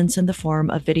releasing evidence in the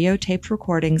form of videotaped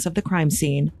recordings of the crime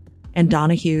scene and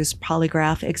Donahue's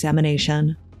polygraph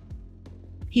examination.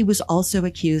 He was also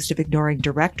accused of ignoring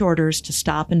direct orders to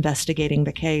stop investigating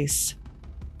the case.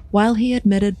 While he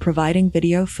admitted providing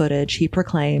video footage, he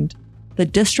proclaimed, "The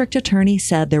district attorney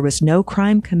said there was no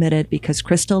crime committed because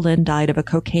Crystal Lynn died of a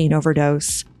cocaine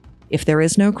overdose. If there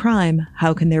is no crime,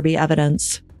 how can there be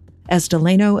evidence?" As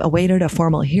Delano awaited a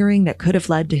formal hearing that could have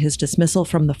led to his dismissal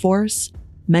from the force,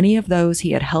 many of those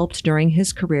he had helped during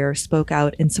his career spoke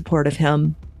out in support of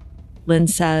him. Lynn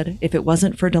said, "If it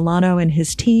wasn't for Delano and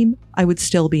his team, I would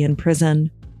still be in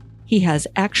prison. He has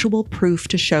actual proof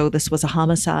to show this was a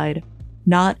homicide,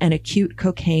 not an acute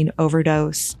cocaine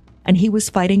overdose, and he was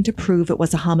fighting to prove it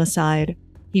was a homicide.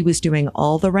 He was doing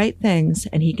all the right things,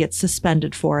 and he gets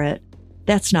suspended for it.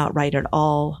 That's not right at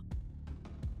all."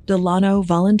 Delano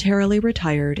voluntarily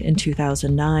retired in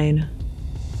 2009.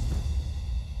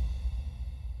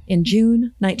 In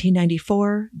June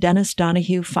 1994, Dennis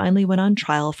Donahue finally went on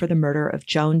trial for the murder of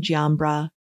Joan Giambra.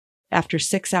 After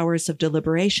 6 hours of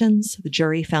deliberations, the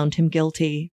jury found him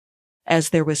guilty.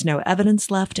 As there was no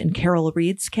evidence left in Carol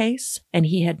Reed's case, and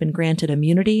he had been granted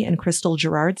immunity in Crystal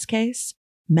Gerard's case,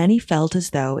 many felt as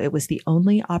though it was the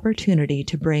only opportunity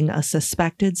to bring a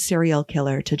suspected serial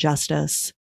killer to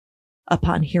justice.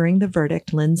 Upon hearing the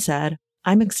verdict, Lynn said,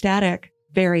 "I'm ecstatic,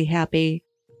 very happy.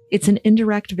 It's an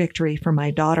indirect victory for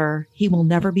my daughter. He will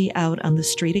never be out on the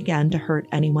street again to hurt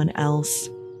anyone else."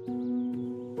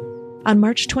 On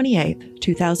March 28,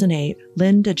 2008,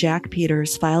 Lynn DeJack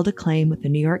Peters filed a claim with the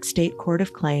New York State Court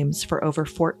of Claims for over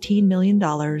 $14 million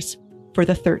for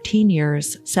the 13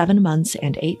 years, 7 months,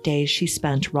 and 8 days she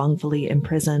spent wrongfully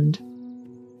imprisoned.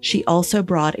 She also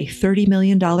brought a $30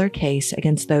 million case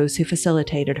against those who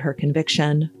facilitated her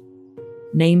conviction.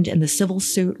 Named in the civil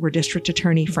suit were District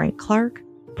Attorney Frank Clark,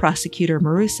 Prosecutor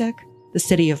Marusick, the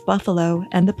City of Buffalo,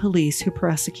 and the police who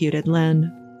prosecuted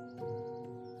Lynn.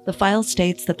 The file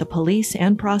states that the police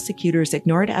and prosecutors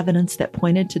ignored evidence that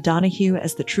pointed to Donahue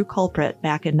as the true culprit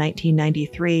back in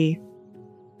 1993.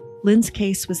 Lynn's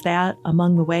case was that,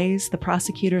 among the ways the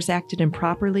prosecutors acted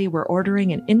improperly, were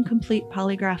ordering an incomplete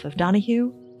polygraph of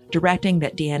Donahue, directing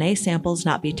that DNA samples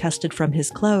not be tested from his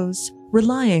clothes,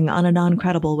 relying on a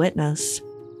non-credible witness,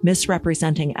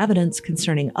 misrepresenting evidence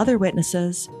concerning other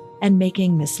witnesses, and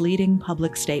making misleading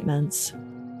public statements.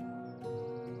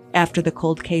 After the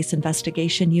Cold Case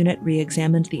Investigation Unit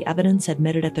re-examined the evidence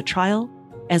admitted at the trial,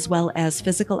 as well as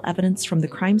physical evidence from the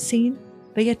crime scene,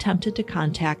 they attempted to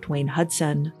contact Wayne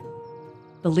Hudson.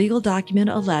 The legal document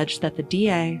alleged that the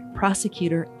DA,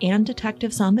 prosecutor, and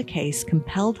detectives on the case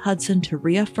compelled Hudson to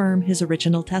reaffirm his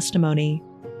original testimony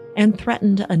and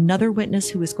threatened another witness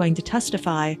who was going to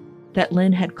testify that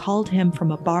Lynn had called him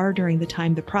from a bar during the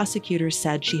time the prosecutors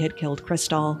said she had killed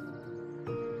Crystal.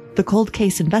 The cold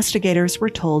case investigators were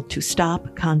told to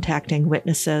stop contacting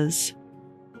witnesses.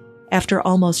 After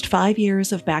almost 5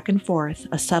 years of back and forth,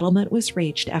 a settlement was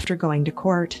reached after going to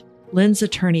court. Lynn's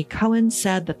attorney Cohen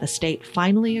said that the state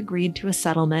finally agreed to a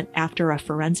settlement after a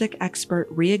forensic expert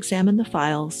re-examined the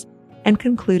files and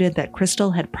concluded that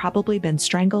Crystal had probably been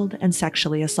strangled and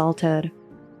sexually assaulted.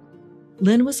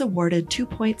 Lynn was awarded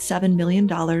 $2.7 million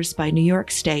by New York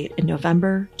State in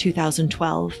November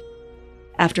 2012.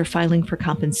 After filing for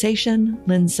compensation,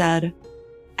 Lynn said,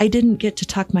 "I didn't get to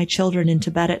tuck my children into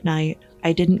bed at night.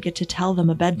 I didn't get to tell them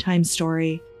a bedtime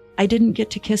story. I didn't get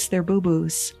to kiss their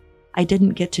boo-boos. I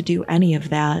didn't get to do any of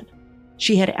that."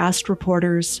 She had asked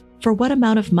reporters, "For what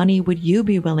amount of money would you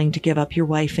be willing to give up your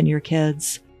wife and your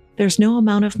kids? There's no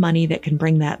amount of money that can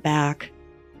bring that back."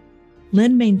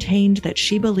 Lynn maintained that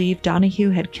she believed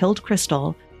Donahue had killed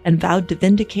Crystal and vowed to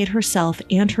vindicate herself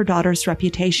and her daughter's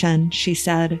reputation. She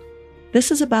said, "This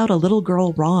is about a little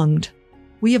girl wronged.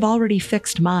 We have already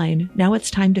fixed mine. Now it's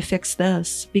time to fix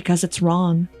this because it's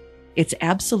wrong. It's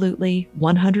absolutely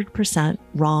 100%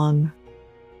 wrong."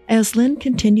 As Lynn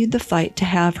continued the fight to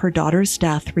have her daughter's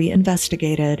death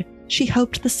reinvestigated, she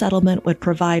hoped the settlement would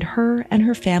provide her and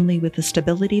her family with the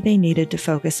stability they needed to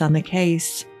focus on the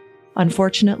case.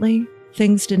 Unfortunately,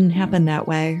 things didn't happen that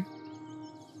way.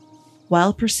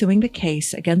 While pursuing the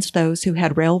case against those who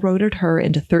had railroaded her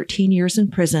into 13 years in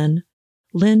prison,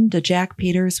 Lynn DeJack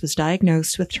Peters was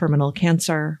diagnosed with terminal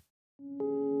cancer.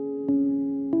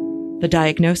 The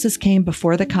diagnosis came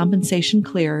before the compensation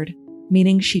cleared,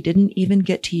 meaning she didn't even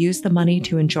get to use the money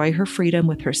to enjoy her freedom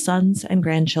with her sons and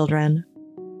grandchildren.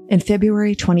 In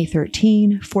February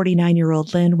 2013,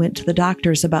 49-year-old Lynn went to the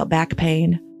doctors about back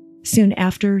pain. Soon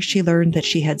after, she learned that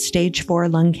she had stage 4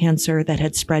 lung cancer that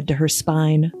had spread to her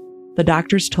spine. The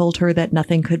doctors told her that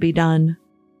nothing could be done.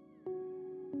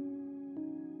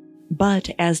 But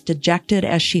as dejected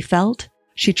as she felt,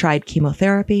 she tried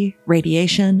chemotherapy,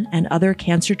 radiation, and other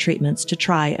cancer treatments to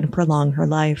try and prolong her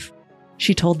life.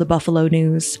 She told the Buffalo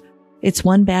News, "It's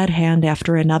one bad hand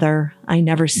after another. I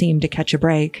never seem to catch a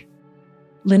break."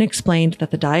 Lynn explained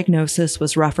that the diagnosis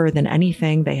was rougher than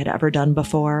anything they had ever done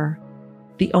before.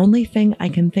 "The only thing I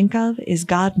can think of is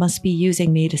God must be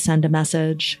using me to send a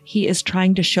message. He is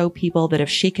trying to show people that if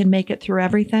she can make it through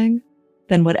everything,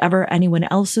 then whatever anyone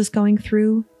else is going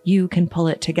through, you can pull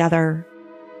it together."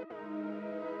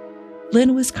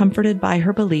 Lynn was comforted by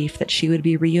her belief that she would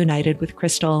be reunited with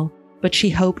Crystal, but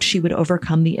she hoped she would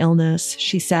overcome the illness.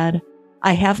 She said,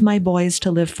 "I have my boys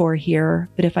to live for here,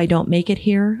 but if I don't make it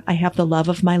here, I have the love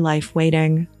of my life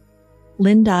waiting."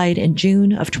 Lynn died in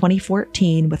June of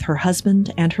 2014 with her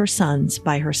husband and her sons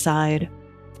by her side.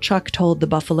 Chuck told the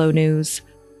Buffalo News,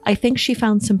 "I think she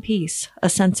found some peace, a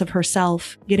sense of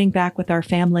herself, getting back with our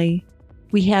family.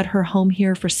 We had her home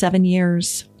here for 7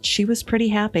 years. She was pretty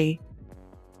happy."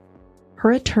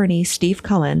 Her attorney, Steve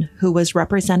Cohen, who was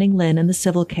representing Lynn in the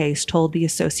civil case, told the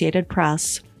Associated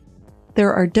Press,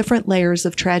 "There are different layers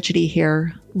of tragedy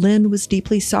here. Lynn was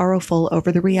deeply sorrowful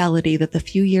over the reality that the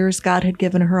few years God had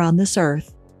given her on this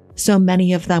earth, so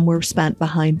many of them were spent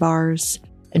behind bars,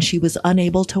 and she was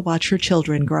unable to watch her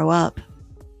children grow up.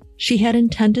 She had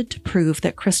intended to prove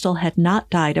that Crystal had not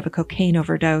died of a cocaine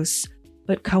overdose,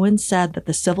 but Cohen said that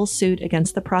the civil suit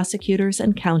against the prosecutors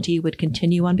and county would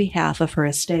continue on behalf of her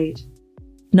estate.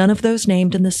 None of those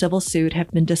named in the civil suit have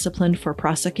been disciplined for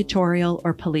prosecutorial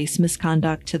or police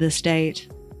misconduct to this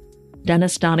date.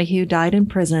 Dennis Donahue died in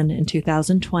prison in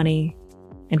 2020,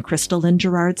 and Crystal Lynn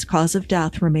Gerard's cause of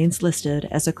death remains listed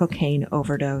as a cocaine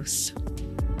overdose.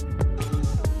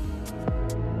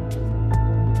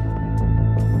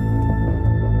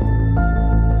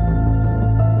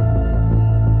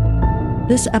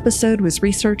 This episode was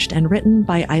researched and written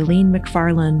by Eileen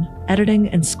McFarlane, editing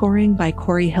and scoring by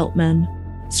Corey Hiltman,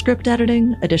 script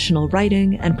editing, additional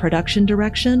writing, and production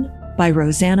direction by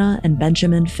Rosanna and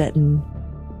Benjamin Fitton.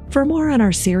 For more on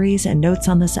our series and notes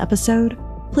on this episode,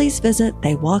 please visit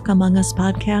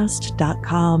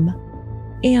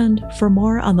theywalkamonguspodcast.com. And for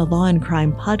more on the Law and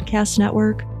Crime Podcast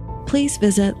Network, please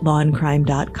visit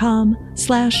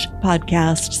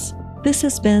lawandcrime.com/podcasts. This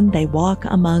has been They Walk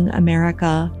Among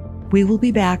America. We will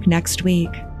be back next week.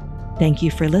 Thank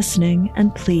you for listening,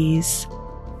 and please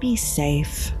be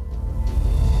safe.